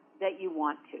life that you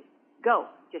want to? Go.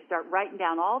 Just start writing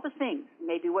down all the things.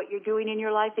 Maybe what you're doing in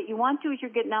your life that you want to is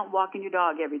you're getting out and walking your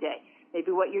dog every day.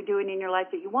 Maybe what you're doing in your life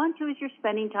that you want to is you're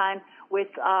spending time with,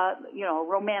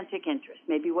 romantic interest.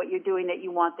 Maybe what you're doing that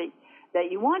you want to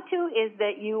is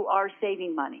that you are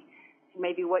saving money.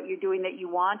 Maybe what you're doing that you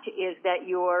want is that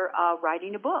you're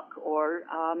writing a book or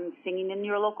singing in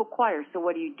your local choir. So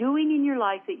what are you doing in your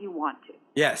life that you want to?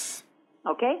 Yes.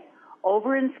 Okay?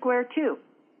 Over in square 2.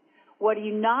 What are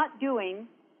you not doing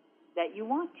that you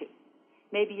want to?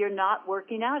 Maybe you're not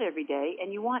working out every day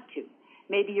and you want to.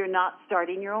 Maybe you're not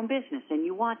starting your own business and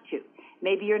you want to.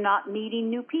 Maybe you're not meeting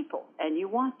new people and you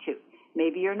want to.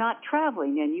 Maybe you're not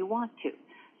traveling and you want to.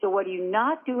 So what are you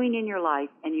not doing in your life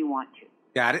and you want to?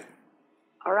 Got it.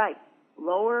 All right,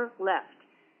 lower left.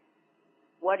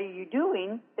 What are you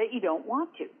doing that you don't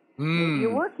want to? Maybe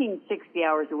you're working 60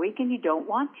 hours a week and you don't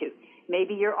want to.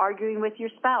 Maybe you're arguing with your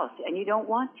spouse and you don't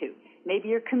want to. Maybe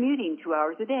you're commuting 2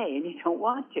 hours a day and you don't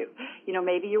want to.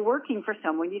 Maybe you're working for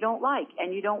someone you don't like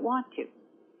and you don't want to.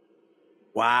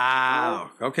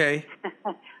 Wow. Okay.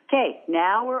 Okay,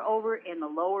 now we're over in the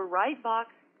lower right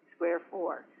box, square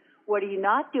 4. What are you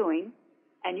not doing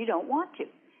and you don't want to?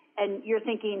 And you're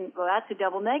thinking, well, that's a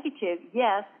double negative.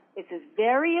 Yes, this is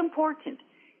very important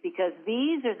because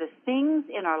these are the things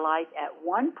in our life at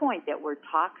one point that were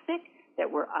toxic,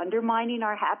 that were undermining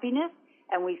our happiness,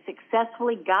 and we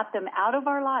successfully got them out of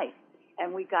our life.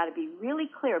 And we've got to be really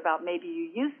clear about maybe you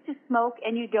used to smoke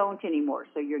and you don't anymore,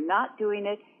 so you're not doing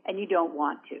it and you don't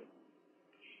want to.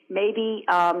 Maybe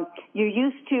you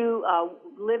used to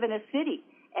live in a city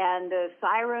and the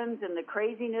sirens and the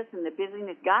craziness and the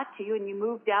busyness got to you and you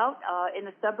moved out in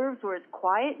the suburbs where it's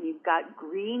quiet and you've got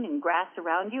green and grass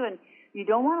around you and you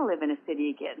don't want to live in a city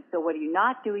again. So what are you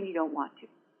not doing you don't want to?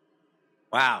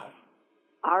 Wow.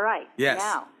 All right. Yes.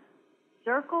 Now,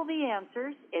 circle the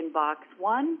answers in box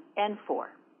 1 and 4.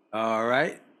 All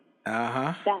right.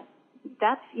 Uh-huh.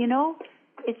 That's,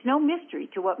 it's no mystery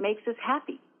to what makes us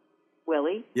happy,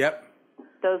 Willie. Yep.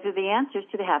 Those are the answers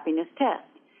to the happiness test.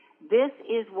 This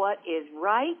is what is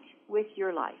right with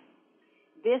your life.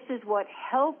 This is what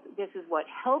helps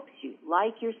you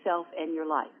like yourself and your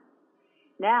life.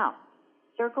 Now,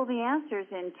 circle the answers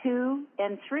in 2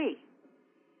 and 3.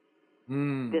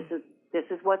 This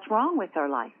is what's wrong with our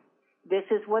life. This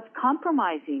is what's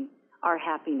compromising our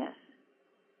happiness.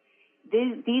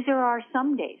 These are our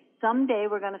some days. Someday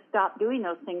we're going to stop doing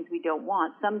those things we don't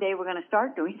want. Someday we're going to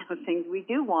start doing those things we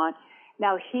do want.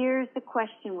 Now, here's the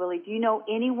question, Willie. Do you know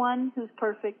anyone who's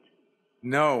perfect?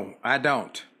 No, I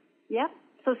don't. Yep.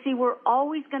 So, see, we're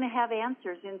always going to have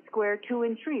answers in square 2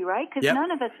 and 3, right? Because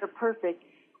none of us are perfect.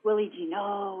 Willie, do you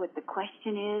know what the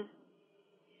question is?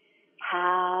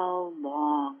 How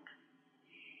long?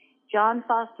 John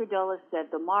Foster Dulles said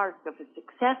the mark of a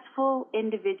successful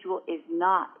individual is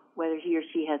not whether he or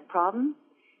she has problems,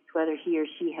 it's whether he or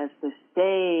she has the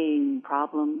same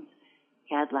problems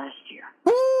he had last year.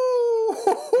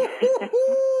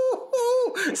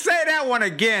 Say that one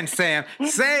again, Sam.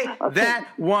 Say that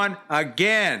one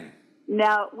again.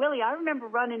 Now, Willie, I remember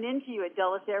running into you at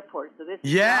Dulles Airport. So this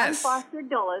is John Foster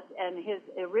Dulles, and his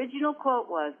original quote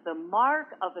was, the mark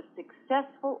of a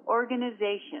successful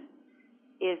organization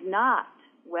is not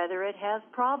whether it has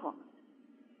problems.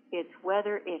 It's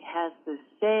whether it has the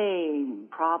same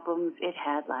problems it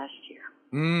had last year.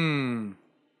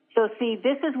 So, see,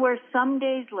 this is where some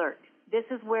days lurk. This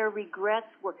is where regrets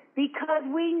were, because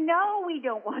we know we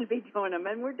don't want to be doing them,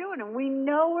 and we're doing them. We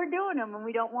know we're doing them, and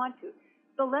we don't want to.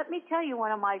 So let me tell you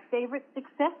one of my favorite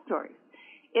success stories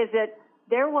is that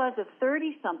there was a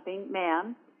 30-something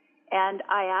man, and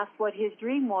I asked what his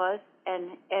dream was,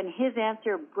 and his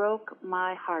answer broke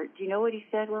my heart. Do you know what he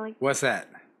said, Willie? What's that?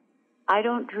 I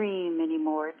don't dream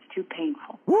anymore. It's too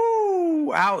painful.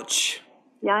 Woo! Ouch.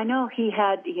 Yeah, I know. He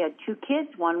had 2 kids,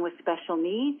 one with special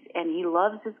needs, and he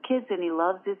loves his kids and he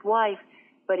loves his wife.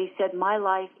 But he said, my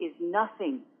life is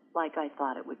nothing like I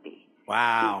thought it would be.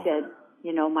 Wow. He said,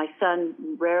 my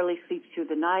son rarely sleeps through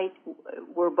the night.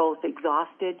 We're both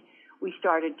exhausted. We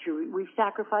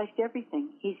sacrificed everything.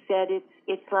 He said,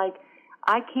 it's like,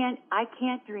 I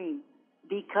can't dream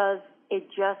because it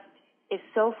just is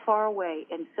so far away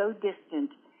and so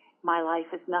distant. My life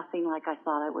is nothing like I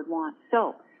thought I would want.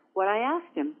 So what I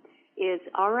asked him is,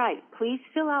 all right, please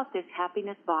fill out this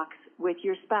happiness box with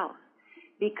your spouse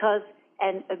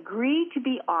and agree to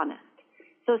be honest.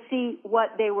 So see, what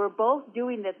they were both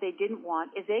doing that they didn't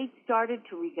want is they started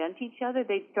to resent each other.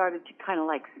 They started to kind of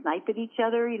like snipe at each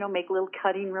other, make little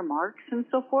cutting remarks and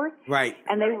so forth. Right.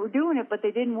 And they were doing it, but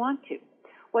they didn't want to.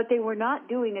 What they were not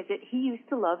doing is that he used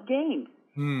to love games.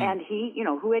 And he,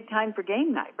 who had time for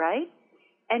game night, right?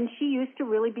 And she used to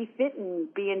really be fit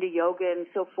and be into yoga and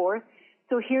so forth.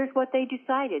 So here's what they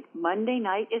decided. Monday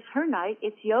night is her night.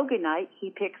 It's yoga night. He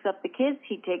picks up the kids.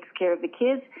 He takes care of the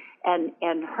kids.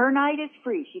 And her night is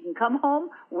free. She can come home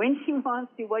when she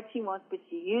wants, do what she wants, but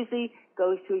she usually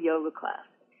goes to a yoga class.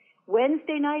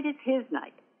 Wednesday night is his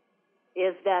night.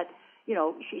 Is that,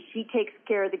 she takes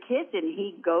care of the kids, and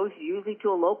he goes usually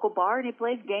to a local bar, and he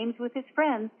plays games with his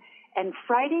friends. And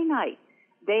Friday night,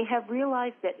 they have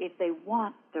realized that if they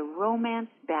want the romance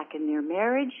back in their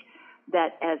marriage,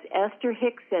 that as Esther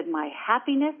Hicks said, my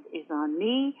happiness is on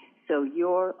me, so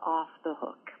you're off the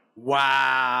hook.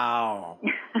 Wow.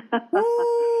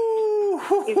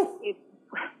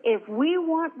 if we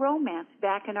want romance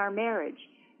back in our marriage,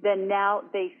 then now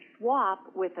they swap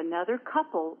with another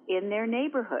couple in their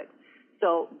neighborhood.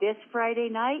 So this Friday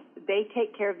night, they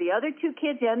take care of the other two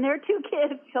kids and their two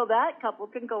kids so that couple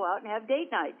can go out and have date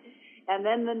night. And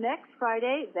then the next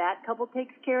Friday, that couple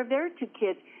takes care of their two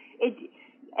kids.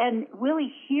 And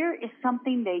Willie, here is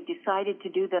something they decided to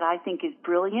do that I think is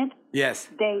brilliant. Yes.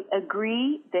 They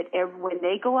agree that when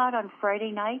they go out on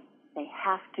Friday night, they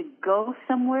have to go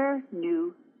somewhere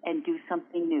new and do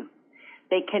something new.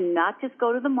 They cannot just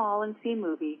go to the mall and see a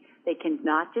movie. They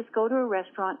cannot just go to a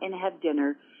restaurant and have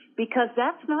dinner, because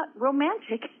that's not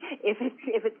romantic if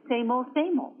it's same old,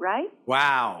 right?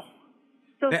 Wow.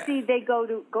 So they go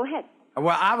ahead.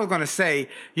 Well, I was going to say,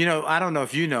 I don't know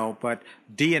if you know, but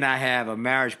Dee and I have a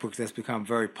marriage book that's become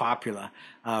very popular,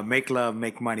 Make Love,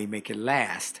 Make Money, Make It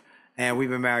Last. And we've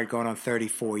been married going on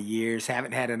 34 years,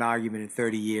 haven't had an argument in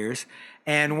 30 years.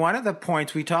 And one of the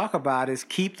points we talk about is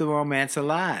keep the romance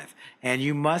alive. And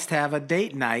you must have a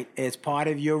date night as part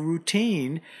of your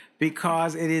routine,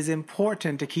 because it is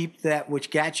important to keep that which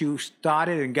got you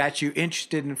started and got you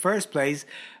interested in the first place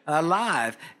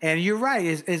alive. And you're right,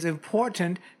 it's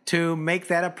important to make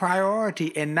that a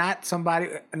priority and not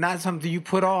something you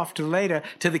put off to later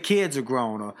till the kids are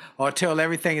grown or till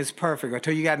everything is perfect or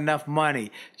till you got enough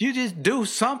money. You just do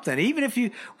something. Even if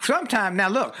now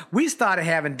look, we started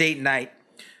having date night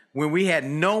when we had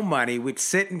no money. We'd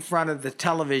sit in front of the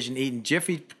television eating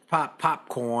Jiffy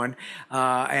popcorn,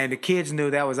 and the kids knew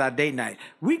that was our date night.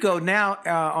 We go now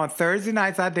on Thursday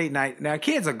nights, our date night. Now,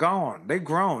 kids are gone. They're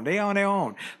grown. They're on their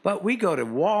own. But we go to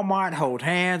Walmart, hold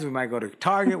hands. We might go to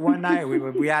Target one night.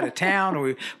 We out of town,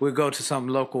 or we go to some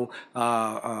local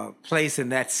place in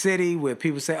that city where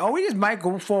people say, oh, we just might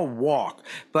go for a walk.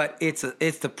 But it's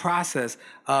the process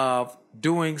of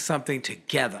doing something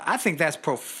together. I think that's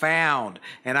profound,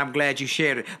 and I'm glad you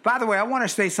shared it. By the way, I want to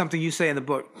say something you say in the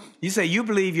book. You say you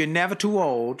believe you're never too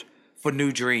old for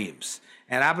new dreams.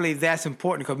 And I believe that's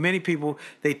important, because many people,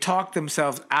 they talk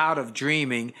themselves out of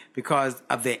dreaming because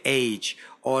of their age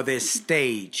or their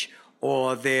stage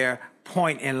or their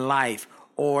point in life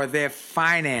or their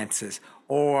finances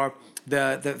or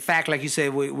the fact, like you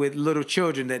said, with little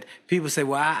children, that people say,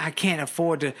 well, I can't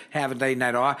afford to have a date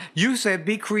night. Or you said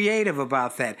be creative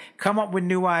about that. Come up with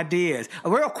new ideas.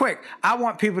 Real quick, I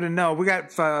want people to know, we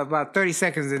got about 30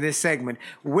 seconds in this segment.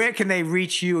 Where can they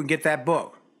reach you and get that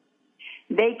book?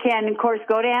 They can, of course,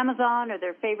 go to Amazon or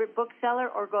their favorite bookseller,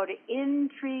 or go to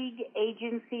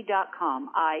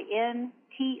intrigueagency.com,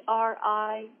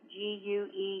 INTRIGUE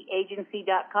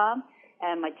agency.com.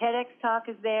 And my TEDx talk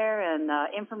is there, and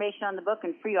information on the book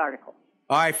and free articles.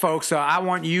 All right, folks, I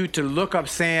want you to look up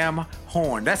Sam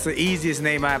Horn. That's the easiest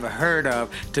name I ever heard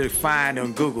of to find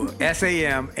on Google.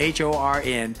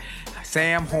 SAMHORN,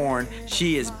 Sam Horn.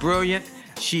 She is brilliant.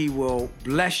 She will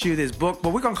bless you, this book.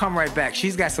 But we're going to come right back.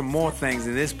 She's got some more things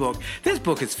in this book. This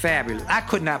book is fabulous. I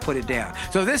could not put it down.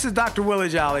 So this is Dr. Willie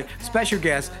Jolly, special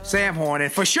guest, Sam Horn.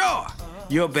 And for sure,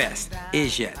 your best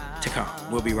is yet to come.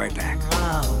 We'll be right back.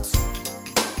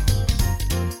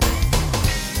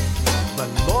 But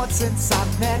Lord, since I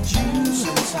met you,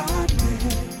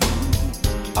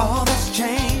 all that's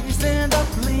changed in the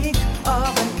blink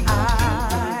of an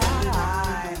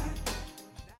eye.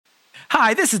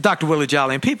 Hi, this is Dr. Willie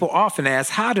Jolly, and people often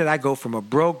ask, how did I go from a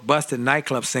broke, busted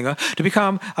nightclub singer to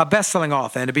become a best-selling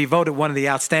author and to be voted one of the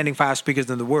outstanding 5 speakers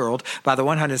in the world by the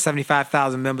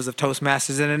 175,000 members of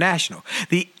Toastmasters International?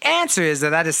 The answer is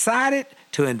that I decided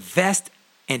to invest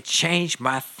and changed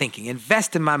my thinking,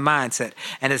 invested in my mindset,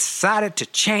 and decided to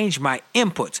change my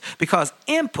inputs because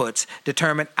inputs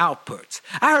determine outputs.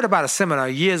 I heard about a seminar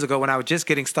years ago when I was just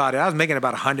getting started. I was making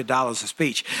about $100 a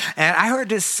speech. And I heard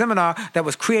this seminar that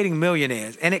was creating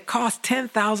millionaires, and it cost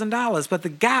 $10,000, but the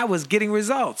guy was getting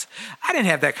results. I didn't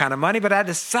have that kind of money, but I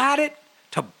decided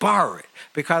to borrow it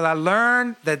because I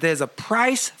learned that there's a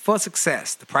price for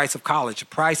success, the price of college, the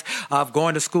price of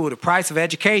going to school, the price of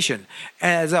education.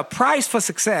 And there's a price for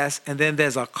success, and then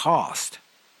there's a cost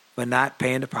for not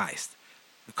paying the price,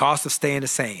 the cost of staying the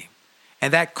same.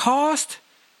 And that cost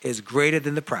is greater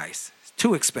than the price. It's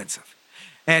too expensive.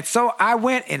 And so I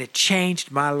went, and it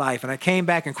changed my life. And I came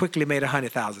back and quickly made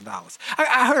 $100,000.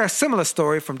 I heard a similar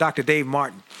story from Dr. Dave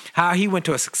Martin, how he went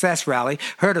to a success rally,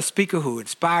 heard a speaker who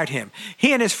inspired him.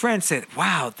 He and his friend said,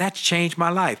 wow, that's changed my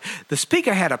life. The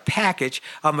speaker had a package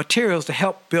of materials to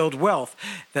help build wealth.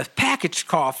 The package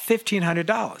cost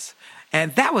 $1,500.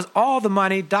 And that was all the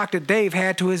money Dr. Dave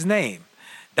had to his name.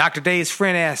 Dr. Dave's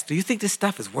friend asked, do you think this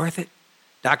stuff is worth it?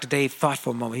 Dr. Dave thought for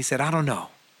a moment. He said, I don't know.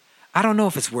 I don't know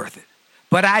if it's worth it.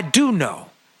 But I do know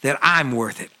that I'm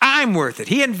worth it. I'm worth it.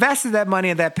 He invested that money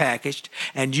in that package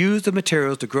and used the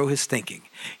materials to grow his thinking.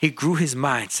 He grew his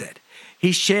mindset.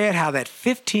 He shared how that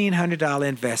 $1,500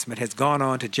 investment has gone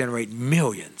on to generate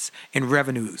millions in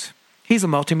revenues. He's a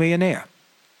multimillionaire.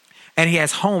 And he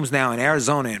has homes now in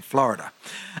Arizona and Florida.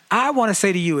 I want to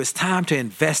say to you, it's time to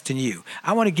invest in you.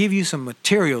 I want to give you some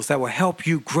materials that will help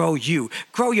you, grow your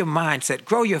mindset,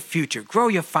 grow your future, grow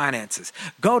your finances.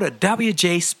 Go to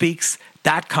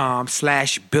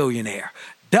wjspeaks.com/billionaire.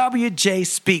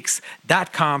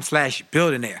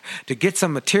 wjspeaks.com/billionaire to get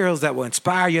some materials that will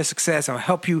inspire your success and will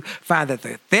help you find that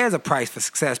there's a price for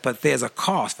success, but there's a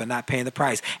cost for not paying the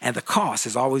price. And the cost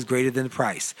is always greater than the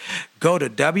price. Go to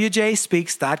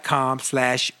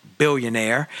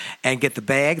wjspeaks.com/billionaire and get the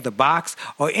bag, the box,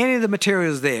 or any of the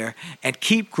materials there and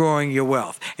keep growing your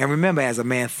wealth. And remember, as a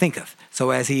man thinketh, so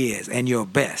as he is, and your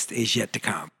best is yet to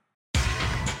come.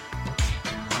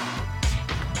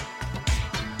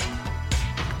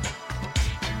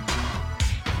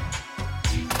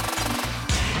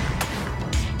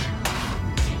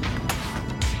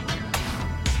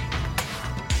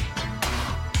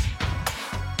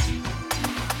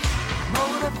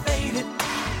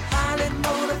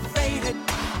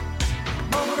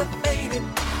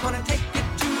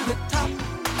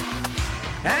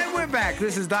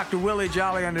 This is Dr. Willie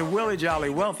Jolly on the Willie Jolly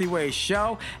Wealthy Way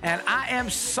Show, and I am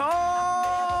so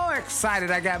excited.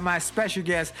 I got my special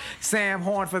guest, Sam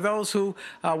Horn. For those who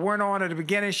weren't on at the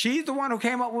beginning, she's the one who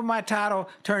came up with my title,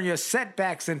 Turn Your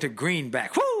Setbacks into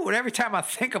Greenback. Woo! And every time I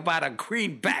think about a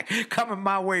greenback coming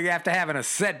my way after having a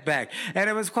setback, and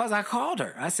it was because I called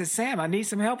her. I said, Sam, I need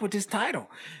some help with this title.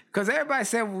 Because everybody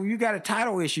said, well, you got a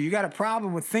title issue. You got a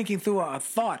problem with thinking through a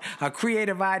thought, a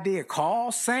creative idea.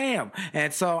 Call Sam.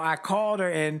 And so I called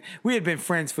her, and we had been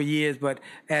friends for years, but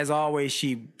as always,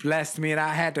 she blessed me, and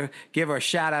I had to give her a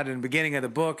shout out in the beginning of the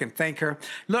book and thank her.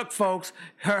 Look, folks,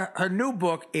 her new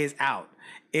book is out.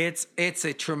 It's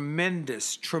a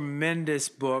tremendous, tremendous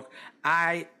book.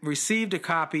 I received a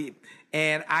copy,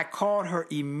 and I called her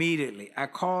immediately.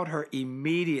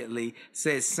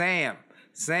 Said, Sam,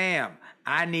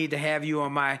 I need to have you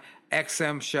on my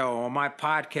XM show, on my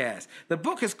podcast. The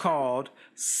book is called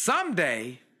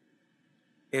Someday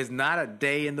Is Not a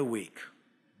Day in the Week.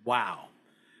 Wow.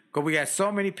 Because we got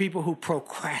so many people who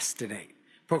procrastinate.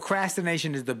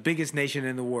 Procrastination is the biggest nation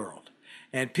in the world.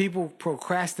 And people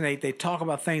procrastinate. They talk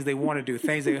about things they want to do,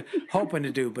 things they're hoping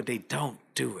to do, but they don't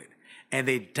do it. And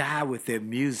they die with their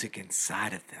music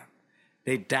inside of them.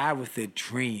 They die with their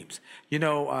dreams. You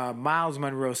know, Miles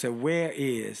Monroe said, where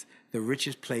is the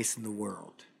richest place in the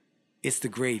world? It's the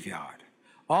graveyard.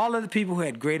 All of the people who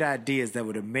had great ideas that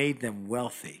would have made them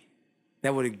wealthy,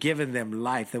 that would have given them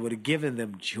life, that would have given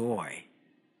them joy,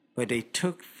 but they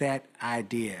took that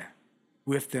idea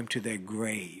with them to their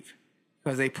grave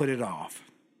because they put it off.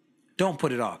 Don't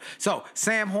put it off. So,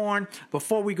 Sam Horn,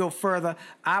 before we go further,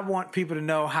 I want people to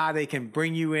know how they can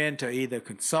bring you in to either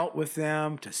consult with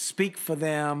them, to speak for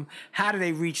them. How do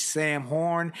they reach Sam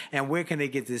Horn, and where can they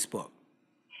get this book?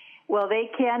 Well, they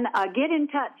can get in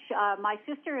touch. My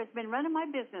sister has been running my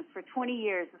business for 20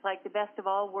 years. It's like the best of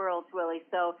all worlds, Willie.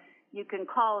 So you can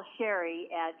call Sherry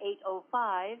at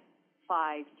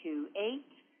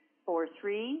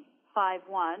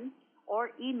 805-528-4351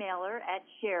 or email her at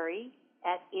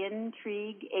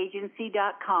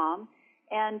sherry@intrigueagency.com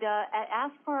and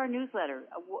ask for our newsletter.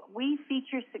 We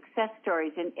feature success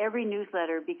stories in every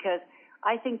newsletter because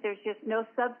I think there's just no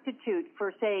substitute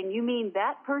for saying, you mean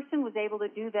that person was able to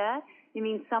do that? You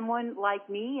mean someone like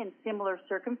me in similar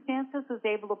circumstances was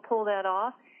able to pull that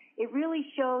off? It really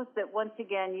shows that, once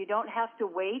again, you don't have to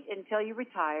wait until you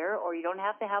retire, or you don't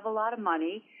have to have a lot of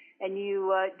money, and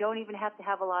you don't even have to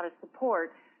have a lot of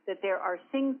support, that there are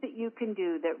things that you can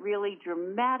do that really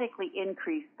dramatically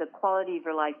increase the quality of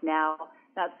your life now,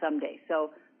 not someday.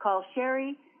 So call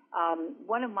Sherry.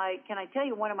 Can I tell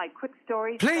you one of my quick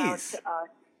stories? Please.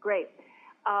 Great.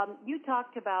 You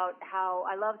talked about how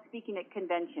I love speaking at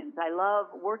conventions. I love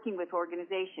working with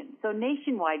organizations. So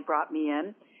Nationwide brought me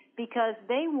in because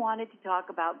they wanted to talk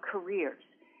about careers,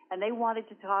 and they wanted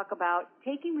to talk about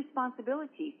taking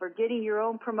responsibility for getting your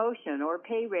own promotion or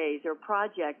pay raise or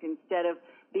project instead of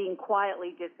being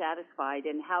quietly dissatisfied,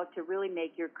 and how to really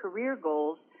make your career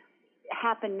goals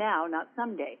happen now, not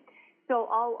someday. So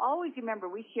I'll always remember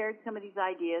we shared some of these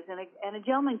ideas, and a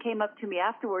gentleman came up to me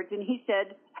afterwards, and he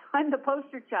said, I'm the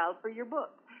poster child for your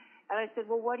book. And I said,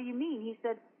 well, what do you mean? He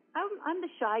said, I'm the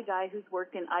shy guy who's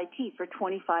worked in IT for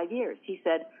 25 years. He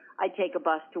said, I take a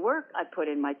bus to work, I put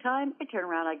in my time, I turn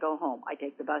around, I go home. I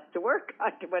take the bus to work, I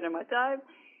put in my time.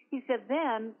 He said,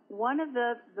 then one of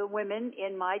the women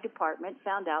in my department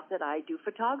found out that I do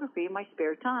photography in my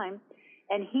spare time,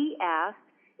 and he asked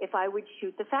if I would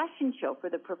shoot the fashion show for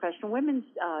the Professional Women's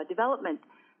Development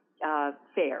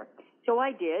Fair. So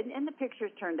I did, and the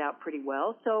pictures turned out pretty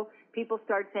well. So people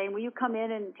started saying, will you come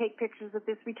in and take pictures of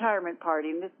this retirement party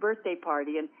and this birthday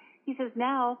party? And he says,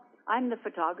 now I'm the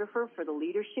photographer for the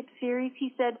leadership series.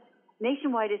 He said,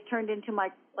 Nationwide has turned into my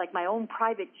own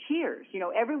private Cheers. You know,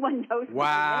 everyone knows.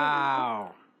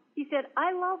 Wow. He said,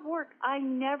 I love work. I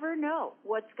never know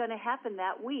what's going to happen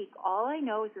that week. All I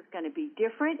know is it's going to be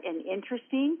different and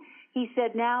interesting. He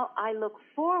said, now I look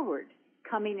forward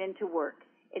coming into work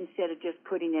instead of just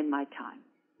putting in my time.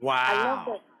 Wow. I love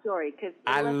that story.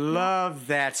 I love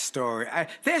that story.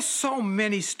 There's so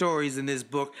many stories in this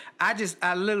book. I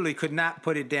literally could not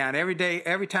put it down. Every day,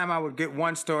 every time I would get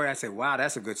one story, I say, wow,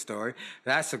 that's a good story.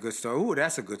 That's a good story. Ooh,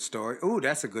 that's a good story. Ooh,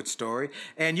 that's a good story.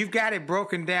 And you've got it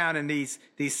broken down in these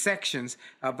sections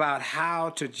about how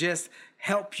to just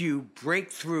help you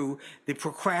break through the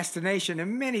procrastination.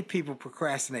 And many people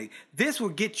procrastinate. This will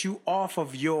get you off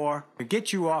of your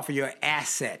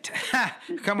asset.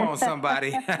 Come on,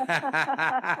 somebody.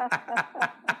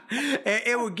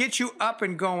 It will get you up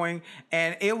and going,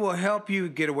 and it will help you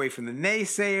get away from the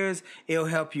naysayers. It'll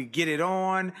help you get it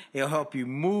on. It'll help you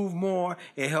move more.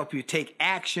 It'll help you take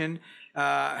action.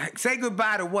 Say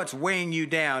goodbye to what's weighing you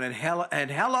down, and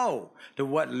hello to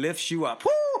what lifts you up.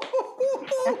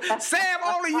 Sam,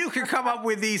 only you can come up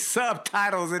with these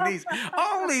subtitles and these.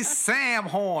 Only Sam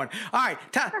Horn. All right,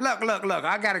 look.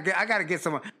 I gotta get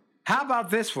someone. How about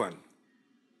this one?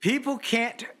 People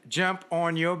can't jump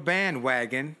on your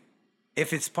bandwagon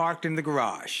if it's parked in the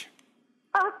garage.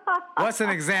 What's an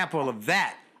example of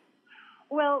that?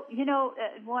 Well, you know,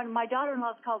 my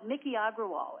daughter-in-law is called Mickey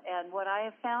Agrawal, and what I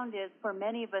have found is, for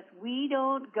many of us, we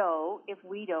don't go if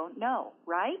we don't know,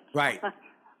 right? Right.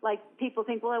 Like, people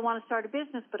think, well, I want to start a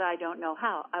business, but I don't know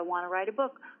how. I want to write a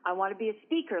book. I want to be a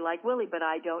speaker like Willie, but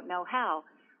I don't know how.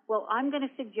 Well, I'm going to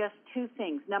suggest two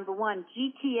things. Number one,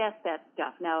 GTS that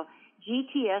stuff. Now,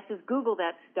 GTS is Google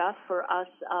that stuff for us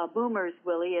boomers,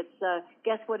 Willie. It's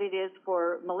guess what it is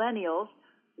for millennials.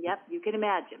 Yep, you can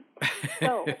imagine.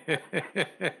 So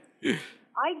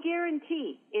I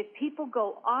guarantee if people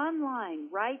go online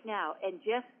right now and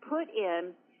just put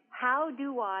in, how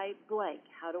do I blank?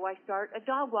 How do I start a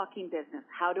dog walking business?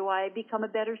 How do I become a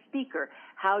better speaker?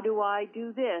 How do I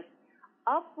do this?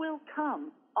 Up will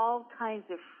come all kinds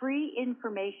of free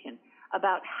information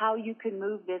about how you can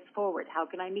move this forward. How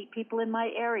can I meet people in my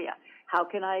area? How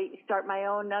can I start my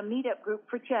own meetup group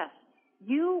for chess?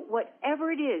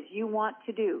 Whatever it is you want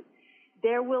to do,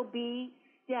 there will be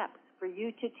steps for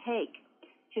you to take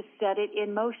to set it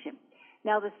in motion.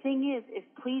 Now, the thing is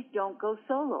please don't go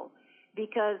solo,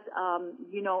 because,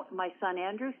 my son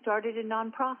Andrew started a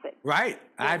nonprofit. Right.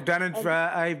 I've done a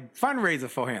fundraiser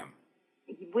for him.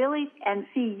 Willie, and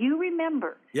see, you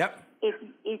remember. Yep.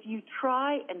 If you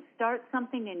try and start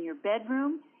something in your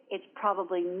bedroom, it's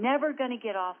probably never going to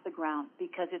get off the ground,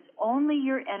 because it's only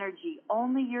your energy,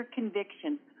 only your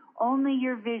conviction, only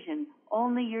your vision,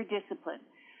 only your discipline.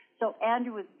 So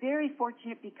Andrew was very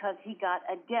fortunate because he got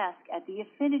a desk at the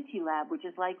Affinity Lab, which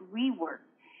is like WeWork.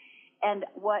 And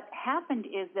what happened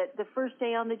is that the first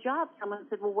day on the job, someone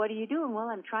said, well, what are you doing? Well,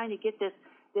 I'm trying to get this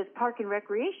Park and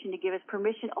Recreation to give us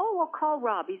permission. Oh, well, call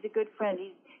Rob. He's a good friend.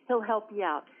 He'll help you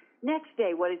out. Next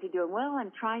day, what is he doing? Well,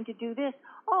 I'm trying to do this.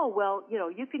 Oh, well,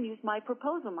 you can use my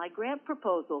proposal, my grant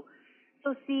proposal.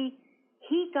 So see,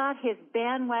 He got his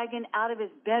bandwagon out of his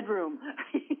bedroom.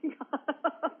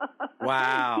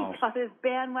 Wow. He got his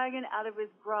bandwagon out of his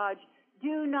garage.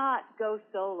 Do not go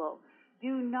solo.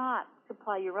 Do not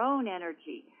supply your own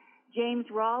energy. James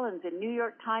Rollins, a New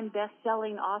York Times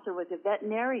best-selling author, was a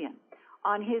veterinarian.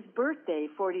 On his birthday,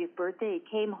 40th birthday,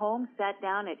 he came home, sat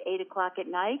down at 8 o'clock at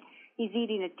night. He's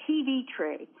eating a TV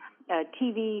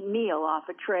meal off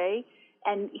a tray,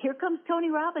 and here comes Tony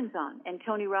Robbins on. And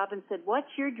Tony Robbins said, "What's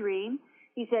your dream?"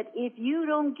 He said, "If you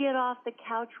don't get off the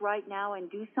couch right now and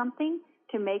do something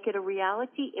to make it a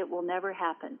reality, it will never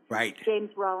happen." Right.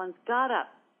 James Rollins got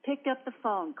up, picked up the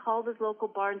phone, called his local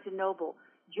Barnes & Noble,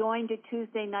 joined a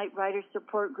Tuesday night writer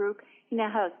support group. He now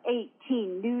has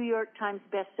 18 New York Times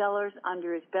bestsellers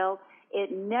under his belt.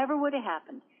 It never would have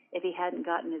happened if he hadn't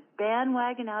gotten his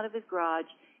bandwagon out of his garage,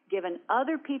 given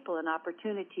other people an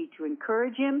opportunity to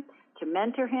encourage him, to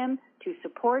mentor him, to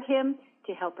support him,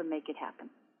 to help him make it happen.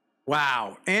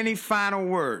 Wow. Any final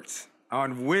words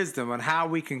on wisdom on how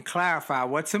we can clarify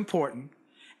what's important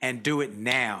and do it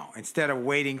now instead of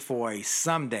waiting for a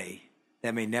someday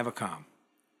that may never come?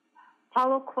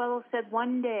 Paulo Coelho said,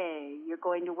 one day you're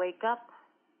going to wake up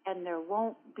and there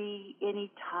won't be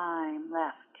any time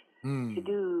left to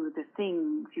do the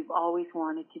things you've always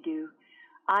wanted to do.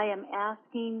 I am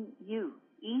asking you,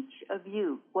 each of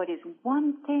you, what is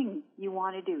one thing you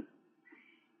want to do?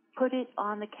 Put it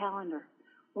on the calendar.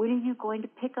 When are you going to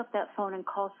pick up that phone and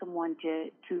call someone to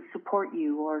support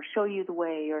you or show you the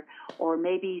way or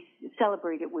maybe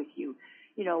celebrate it with you?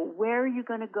 You know, where are you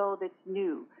going to go that's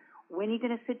new? When are you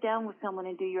going to sit down with someone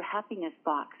and do your happiness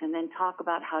box and then talk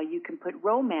about how you can put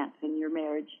romance in your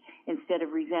marriage instead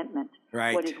of resentment?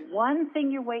 Right. What is one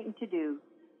thing you're waiting to do?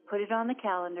 Put it on the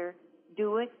calendar.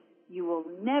 Do it. You will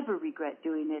never regret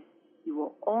doing it. You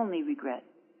will only regret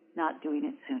not doing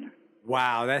it sooner.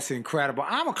 Wow, that's incredible.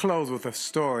 I'm going to close with a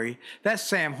story. That's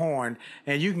Sam Horn,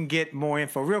 and you can get more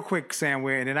info real quick, Sam,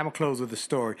 and then I'm going to close with a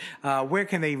story. Where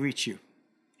can they reach you?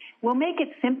 We'll make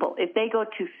it simple. If they go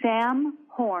to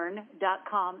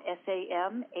samhorn.com,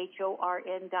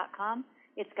 SAMHORN.com,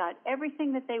 it's got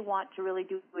everything that they want to really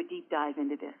do a deep dive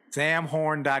into this.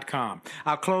 samhorn.com.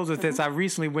 I'll close with this. I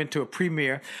recently went to a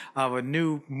premiere of a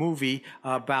new movie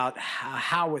about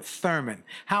Howard Thurman.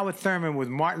 Howard Thurman was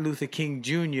Martin Luther King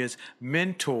Jr.'s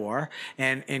mentor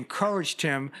and encouraged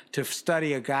him to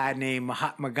study a guy named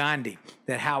Mahatma Gandhi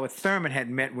that Howard Thurman had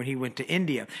met when he went to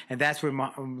India. And that's where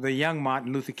the young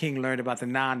Martin Luther King learned about the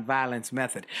nonviolence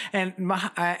method. And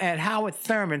Howard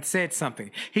Thurman said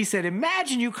something. He said,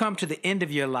 imagine you come to the end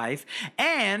of your life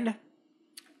and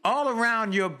all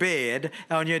around your bed,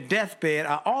 on your deathbed,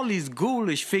 are all these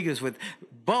ghoulish figures with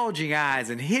bulging eyes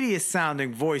and hideous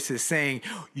sounding voices saying,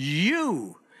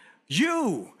 you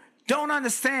don't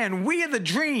understand. We are the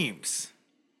dreams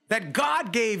that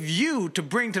God gave you to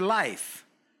bring to life.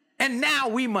 And now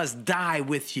we must die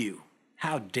with you.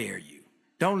 How dare you?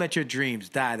 Don't let your dreams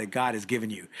die that God has given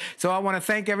you. So I want to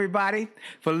thank everybody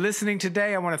for listening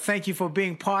today. I want to thank you for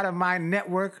being part of my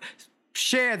network.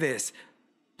 Share this.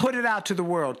 Put it out to the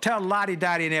world. Tell Lottie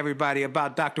Dottie and everybody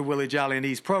about Dr. Willie Jolly and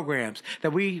these programs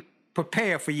that we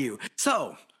prepare for you.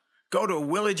 So go to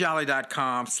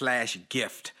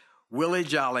williejolly.com/gift.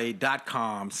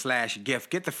 williejolly.com/gift.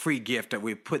 Get the free gift that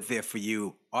we put there for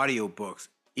you. Audiobooks,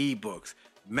 ebooks,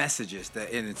 messages that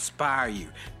inspire you.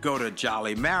 Go to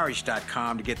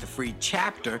jollymarriage.com to get the free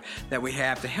chapter that we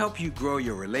have to help you grow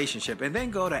your relationship. And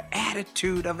then go to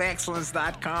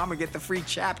attitudeofexcellence.com and get the free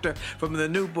chapter from the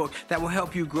new book that will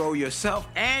help you grow yourself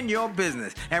and your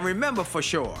business. And remember for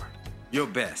sure, your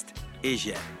best is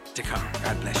yet to come.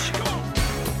 God bless you.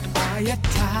 Are you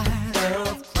tired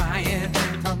of crying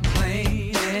and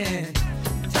complaining?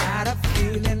 Tired of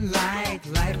feeling like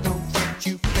life don't treat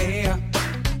you fair?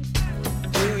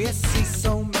 Do you see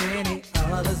so many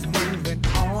others moving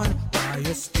on while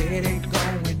you're steady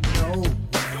going nowhere?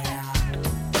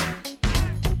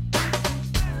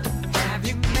 Have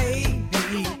you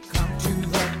maybe come to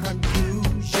the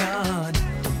conclusion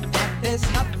that there's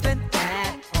nothing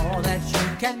at all that you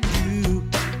can do?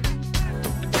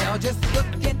 Well, just look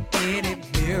in any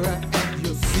mirror and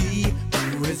you'll see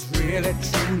who is really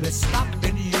truly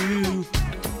stopping you.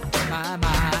 My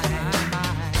mind.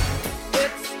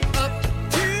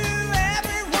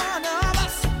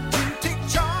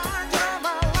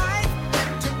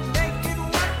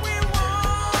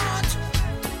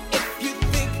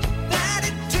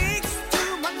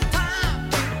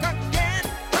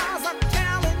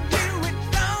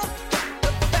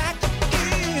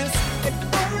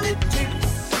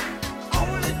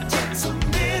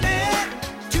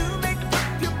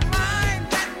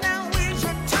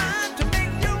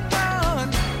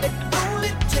 It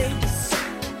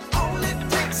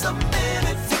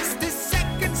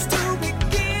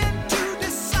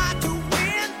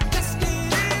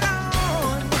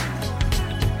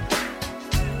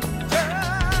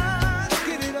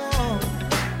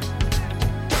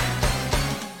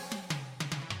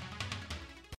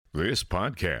This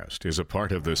podcast is a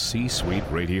part of the C-Suite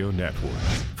Radio Network.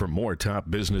 For more top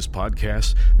business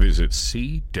podcasts, visit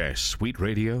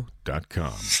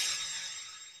c-suiteradio.com.